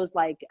one of those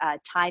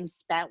time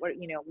spent where,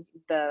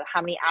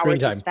 how many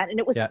hours you spent, and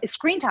it was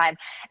screen time.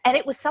 And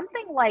it was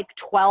something like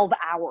 12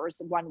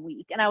 hours one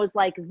week. And I was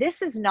like,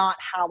 this is not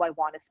how I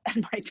want to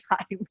spend my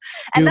time.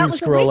 And that was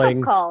scrolling. A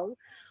wake-up call.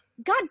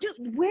 God,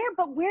 dude,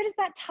 where does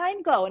that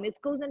time go? And it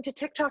goes into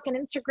TikTok and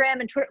Instagram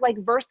and Twitter, like,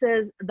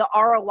 versus the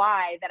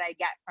ROI that I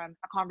get from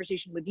a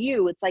conversation with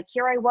you. It's like,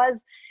 here I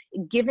was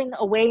giving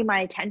away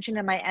my attention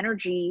and my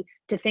energy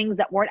to things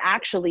that weren't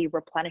actually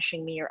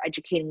replenishing me or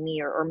educating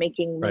me or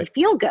making me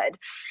feel good.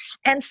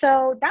 And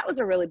so that was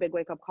a really big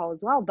wake up call as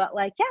well. But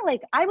like, yeah,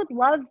 like I would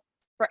love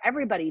for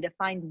everybody to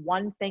find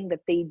one thing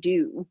that they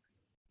do.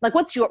 Like,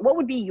 what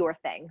would be your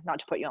thing? Not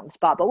to put you on the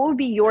spot, but what would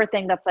be your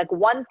thing that's like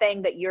one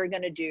thing that you're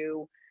going to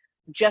do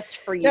just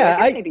for you? Yeah,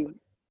 I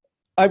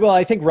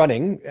think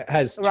running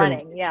has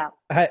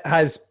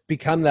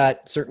become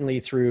that, certainly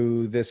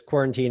through this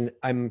quarantine.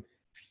 I'm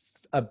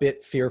a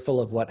bit fearful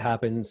of what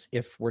happens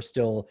if we're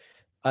still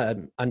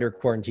under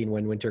quarantine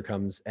when winter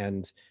comes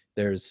and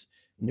there's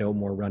no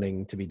more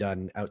running to be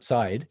done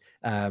outside.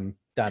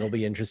 That'll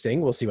be interesting.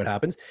 We'll see what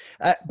happens.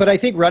 But I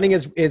think running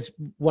is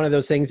one of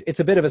those things. It's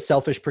a bit of a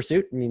selfish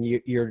pursuit. I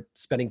mean, you're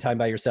spending time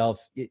by yourself.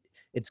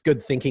 It's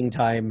good thinking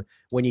time.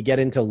 When you get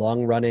into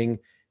long running,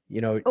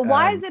 But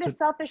why is it a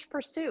selfish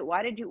pursuit?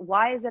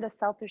 Why is it a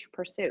selfish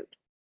pursuit?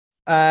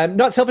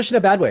 Not selfish in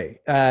a bad way.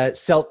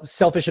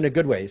 Selfish in a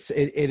good way.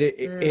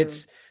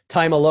 It's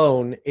time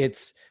alone.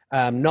 It's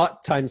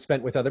not time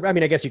spent with other. I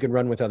mean, I guess you can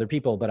run with other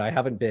people, but I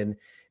haven't been.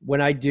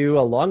 When I do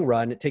a long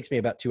run, it takes me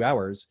about 2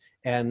 hours,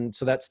 and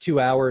so that's 2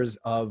 hours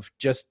of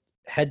just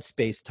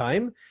headspace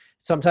time.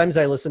 Sometimes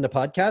I listen to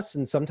podcasts,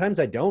 and sometimes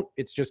I don't.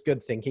 It's just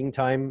good thinking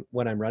time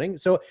when I'm running.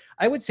 So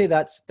I would say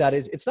that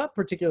is. It's not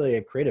particularly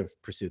a creative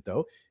pursuit,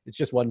 though. It's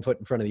just one foot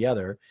in front of the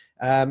other.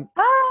 I don't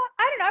know.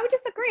 I would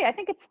disagree. I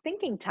think it's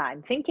thinking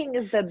time. Thinking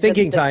is the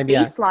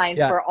baseline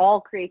for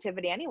all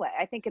creativity anyway.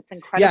 I think it's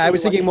incredibly. Yeah, I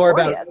was thinking more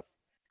about.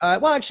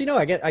 Well, actually, no.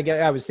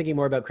 I was thinking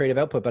more about creative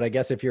output, but I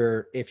guess if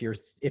you're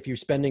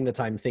spending the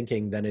time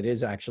thinking, then it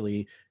is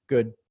actually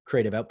good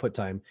creative output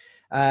time.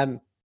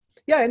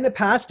 Yeah, in the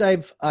past,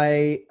 I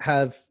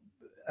have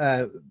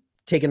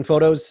taken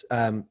photos.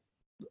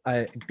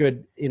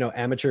 Good,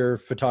 amateur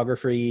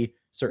photography.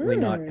 Certainly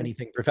not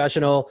anything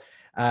professional,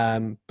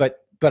 but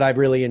I've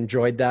really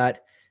enjoyed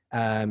that,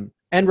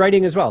 and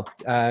writing as well.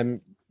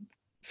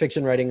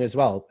 Fiction writing as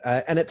well.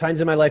 And at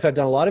times in my life, I've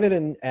done a lot of it,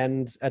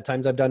 and at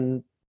times I've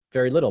done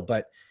very little.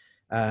 But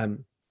yeah.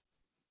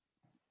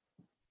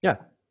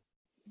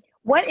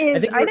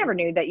 I never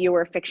knew that you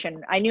were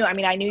fiction. I knew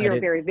you're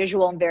very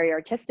visual and very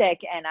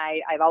artistic, and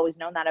I've always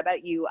known that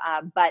about you.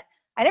 But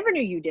I never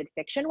knew you did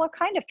fiction. What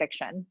kind of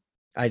fiction?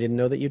 I didn't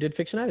know that you did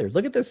fiction either.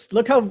 Look at this.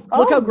 Look how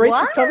great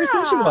this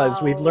conversation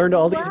was. We've learned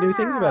all these new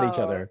things about each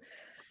other.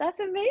 That's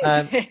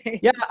amazing.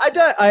 Yeah,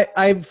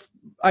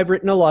 I've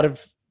written a lot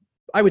of,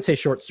 I would say,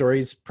 short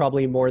stories,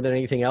 probably more than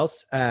anything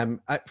else.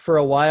 For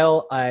a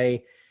while,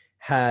 I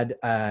have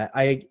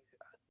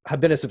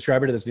been a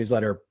subscriber to this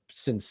newsletter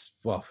since,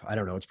 well, I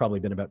don't know, it's probably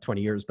been about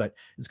 20 years, but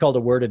it's called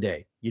A Word a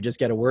Day. You just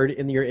get a word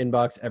in your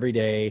inbox every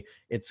day.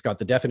 It's got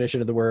the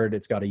definition of the word.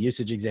 It's got a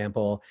usage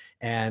example.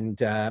 And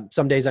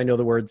some days I know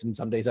the words and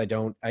some days I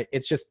don't.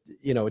 It's just,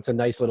 it's a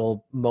nice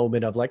little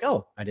moment of like,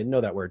 oh, I didn't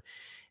know that word.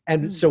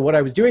 And so what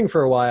I was doing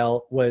for a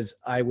while was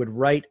I would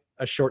write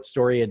a short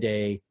story a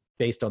day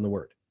based on the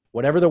word.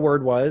 Whatever the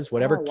word was,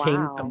 whatever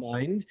came to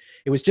mind,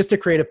 it was just a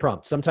creative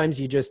prompt. Sometimes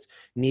you just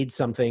need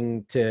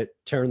something to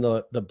turn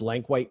the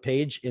blank white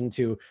page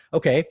into,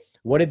 okay,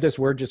 what did this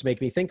word just make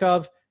me think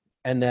of?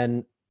 And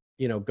then,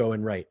 go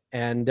and write.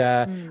 And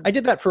I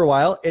did that for a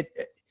while.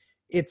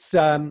 It's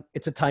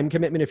a time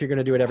commitment if you're going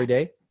to do it every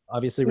day.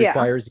 Obviously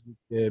requires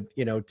you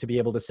to be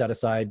able to set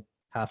aside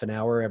half an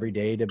hour every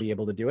day to be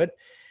able to do it.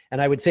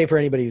 And I would say for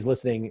anybody who's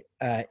listening,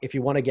 if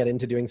you want to get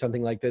into doing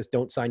something like this,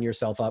 don't sign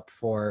yourself up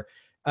for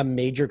a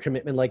major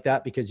commitment like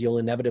that, because you'll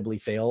inevitably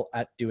fail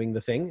at doing the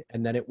thing.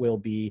 And then it will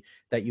be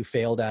that you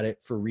failed at it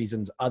for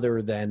reasons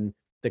other than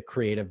the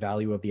creative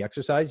value of the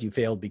exercise. You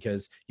failed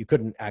because you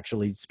couldn't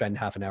actually spend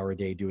half an hour a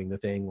day doing the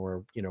thing,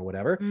 or,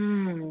 whatever.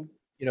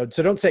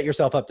 So don't set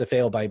yourself up to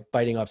fail by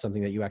biting off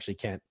something that you actually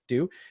can't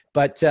do.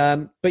 But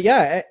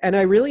yeah, and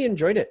I really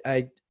enjoyed it.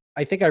 I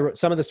think I wrote,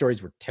 some of the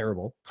stories were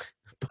terrible,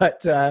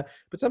 but some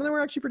of them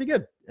were actually pretty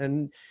good.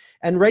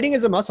 And writing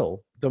is a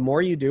muscle. The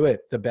more you do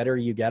it, the better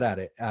you get at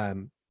it.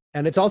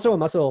 And it's also a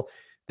muscle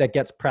that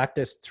gets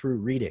practiced through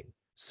reading.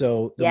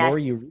 So the more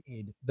you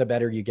read, the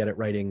better you get at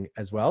writing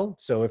as well.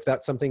 So if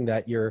that's something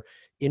that you're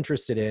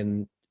interested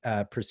in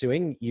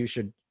pursuing, you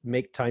should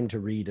make time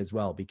to read as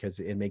well, because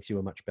it makes you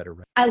a much better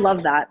writer. I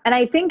love that. And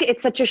I think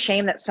it's such a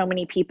shame that so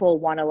many people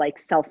want to like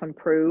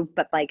self-improve,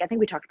 but like, I think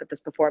we talked about this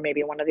before,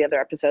 maybe in one of the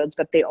other episodes,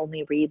 but they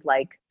only read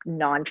like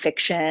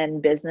nonfiction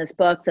business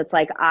books. It's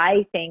like,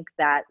 I think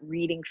that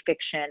reading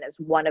fiction is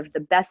one of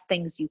the best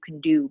things you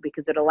can do,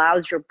 because it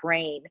allows your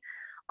brain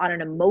on an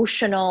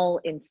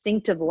emotional,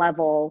 instinctive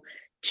level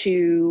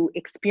to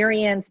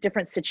experience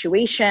different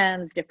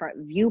situations,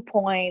 different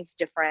viewpoints,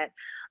 different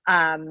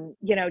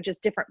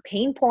just different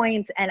pain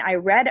points. And I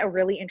read a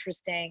really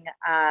interesting,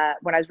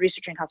 when I was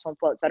researching Hustle and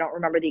Float, so I don't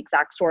remember the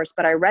exact source,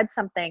 but I read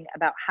something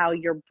about how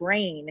your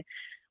brain,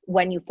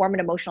 when you form an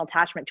emotional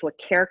attachment to a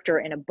character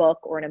in a book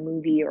or in a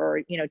movie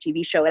or,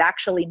 TV show, it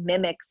actually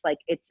mimics, like,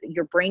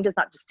 your brain does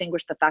not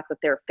distinguish the fact that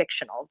they're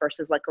fictional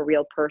versus like a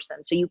real person.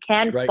 So you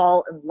can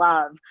fall in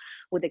love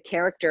with a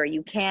character.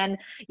 You can,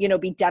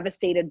 be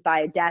devastated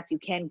by a death. You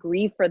can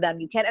grieve for them.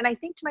 You can. And I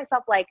think to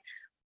myself, like,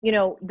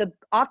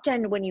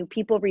 often when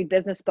people read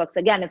business books,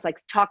 again, it's like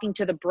talking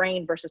to the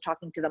brain versus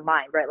talking to the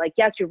mind, right? Like,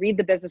 yes, you read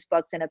the business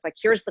books and it's like,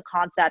 here's the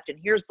concept and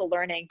here's the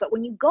learning. But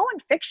when you go in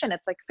fiction,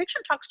 it's like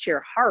fiction talks to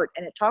your heart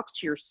and it talks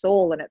to your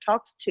soul and it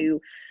talks to,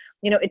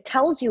 it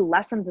tells you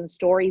lessons and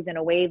stories in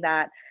a way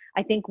that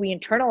I think we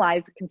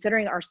internalize,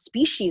 considering our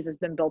species has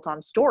been built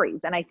on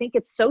stories. And I think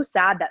it's so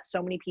sad that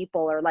so many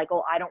people are like,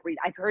 oh, I don't read.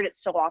 I've heard it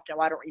so often.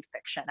 Well, I don't read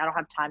fiction. I don't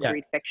have time to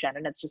read fiction.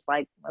 And it's just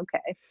like,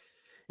 okay.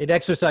 It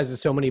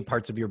exercises so many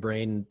parts of your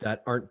brain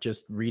that aren't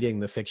just reading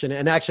the fiction.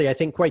 And actually, I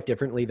think quite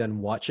differently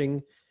than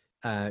watching,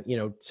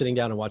 sitting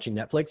down and watching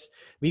Netflix.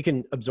 You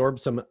can absorb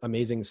some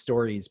amazing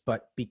stories,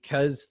 but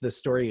because the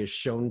story is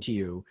shown to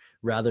you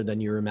rather than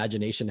your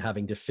imagination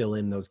having to fill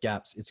in those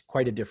gaps, it's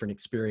quite a different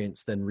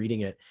experience than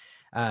reading it.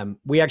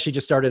 We actually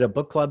just started a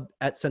book club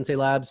at Sensei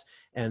Labs,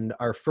 and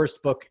our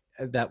first book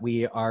that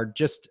we are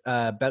just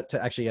about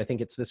to, actually, I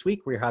think it's this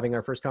week, we're having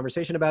our first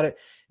conversation about it.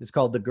 It's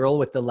called The Girl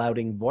with the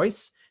Louding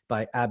Voice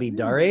by Abi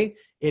Dare. It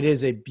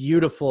is a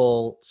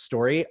beautiful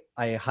story.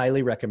 I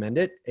highly recommend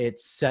it.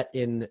 It's set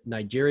in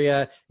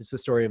Nigeria. It's the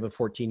story of a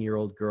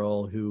 14-year-old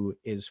girl who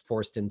is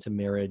forced into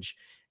marriage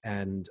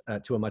and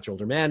to a much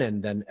older man,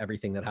 and then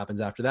everything that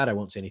happens after that. I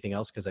won't say anything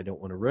else because I don't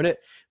want to ruin it,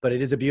 but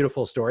it is a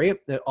beautiful story.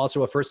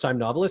 Also a first-time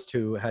novelist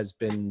who has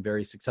been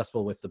very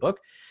successful with the book.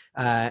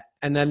 And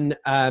then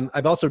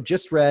I've also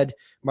just read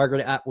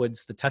Margaret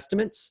Atwood's The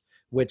Testaments,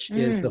 which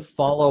is the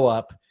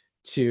follow-up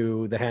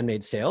to The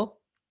Handmaid's Tale.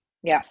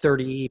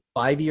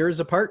 35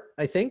 years apart,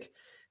 I think.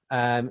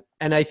 And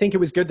I think it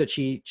was good that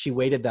she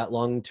waited that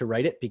long to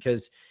write it,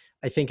 because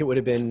I think it would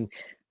have been,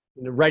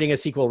 writing a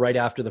sequel right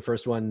after the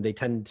first one, they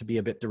tend to be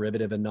a bit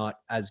derivative and not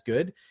as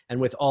good. And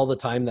with all the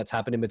time that's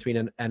happened in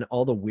between and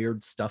all the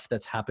weird stuff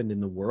that's happened in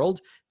the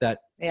world that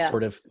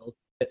sort of felt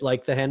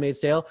like The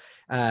Handmaid's Tale,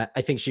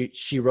 I think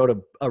she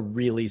wrote a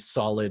really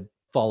solid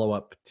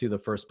follow-up to the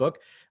first book.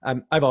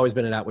 I've always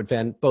been an Atwood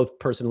fan, both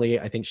personally,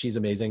 I think she's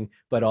amazing,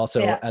 but also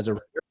as a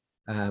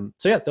writer.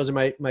 So those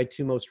are my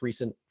two most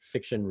recent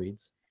fiction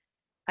reads.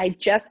 I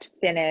just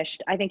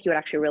finished, I think you would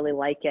actually really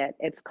like it.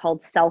 It's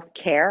called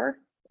Self-Care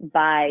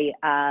by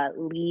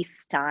Lee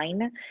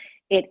Stein.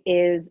 It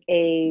is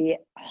a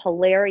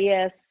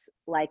hilarious,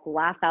 like,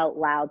 laugh out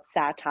loud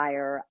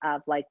satire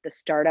of like the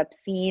startup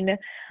scene.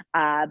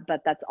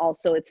 But that's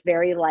also, it's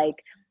very like,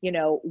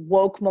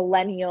 woke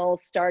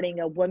millennials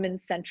starting a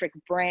women-centric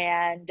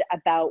brand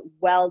about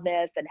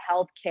wellness and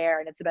healthcare.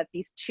 And it's about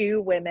these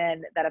two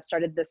women that have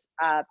started this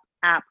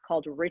app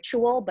called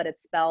Ritual, but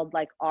it's spelled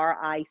like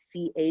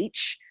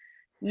RICHUAL.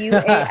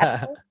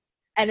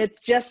 And it's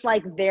just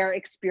like their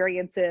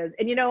experiences.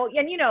 And,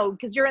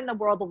 because you're in the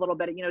world a little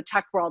bit,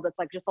 tech world, it's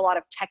like just a lot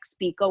of tech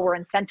speak. Oh, we're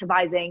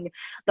incentivizing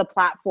the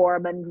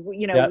platform and,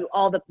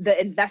 all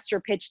the investor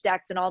pitch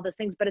decks and all those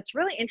things. But it's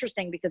really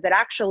interesting because it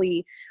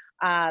actually,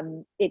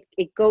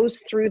 it goes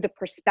through the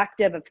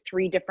perspective of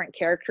three different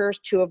characters,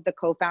 two of the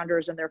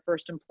co-founders and their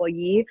first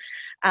employee,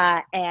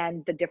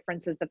 and the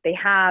differences that they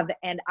have.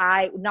 And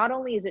not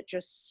only is it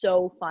just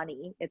so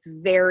funny, it's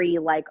very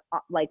like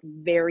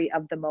very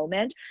of the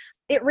moment.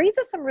 It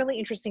raises some really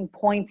interesting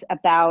points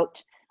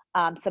about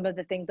some of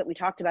the things that we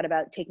talked about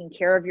taking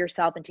care of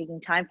yourself and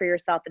taking time for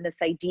yourself, and this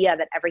idea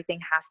that everything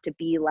has to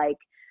be like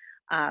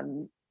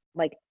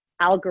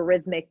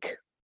algorithmic.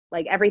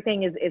 Like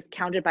everything is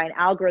counted by an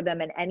algorithm,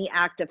 and any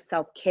act of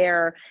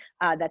self-care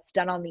that's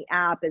done on the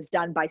app is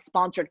done by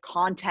sponsored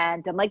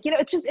content. And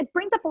it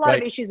brings up a lot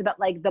of issues about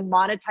like the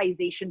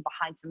monetization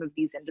behind some of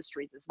these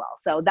industries as well.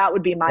 So that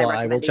would be my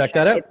recommendation. I will check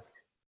that out. It's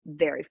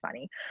very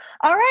funny.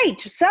 All right.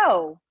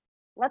 So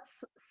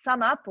let's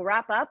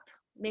wrap up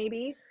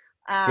maybe.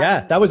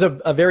 That was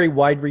a very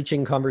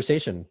wide-reaching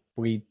conversation.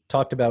 We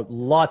talked about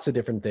lots of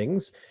different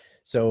things.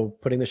 So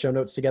putting the show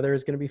notes together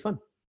is going to be fun.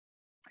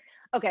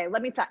 Okay,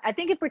 I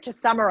think if we're to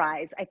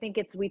summarize, I think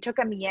we took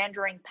a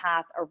meandering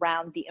path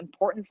around the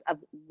importance of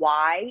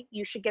why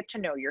you should get to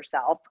know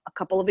yourself, a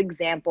couple of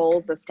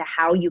examples as to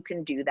how you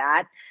can do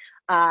that,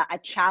 a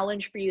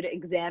challenge for you to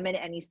examine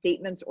any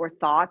statements or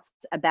thoughts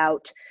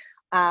about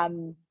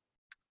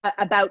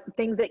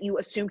things that you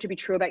assume to be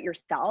true about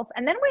yourself.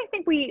 And then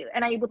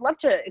and I would love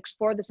to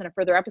explore this in a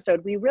further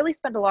episode, we really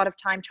spend a lot of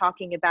time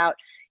talking about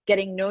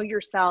getting know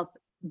yourself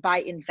by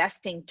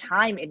investing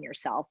time in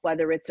yourself,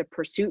 whether it's a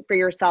pursuit for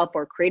yourself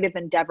or creative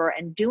endeavor,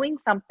 and doing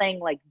something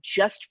like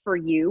just for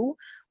you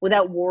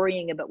without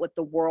worrying about what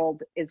the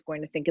world is going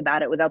to think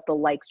about it, without the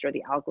likes or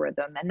the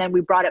algorithm. And then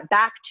we brought it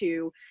back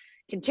to,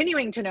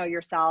 continuing to know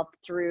yourself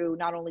through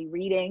not only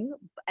reading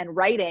and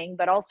writing,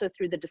 but also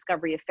through the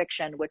discovery of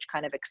fiction, which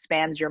kind of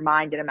expands your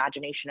mind and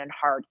imagination and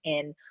heart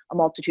in a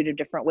multitude of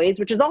different ways,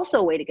 which is also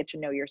a way to get to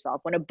know yourself.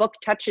 When a book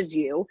touches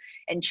you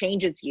and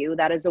changes you,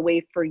 that is a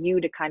way for you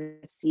to kind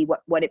of see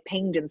what it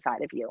pinged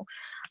inside of you.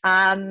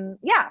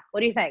 Yeah. What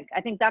do you think? I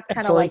think that's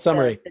kind of like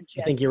summary. the gist.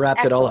 I think you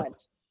wrapped it all up.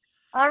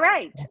 All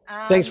right.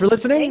 Thanks for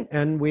listening,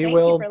 and we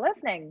will thank you for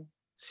listening.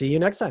 see you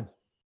next time.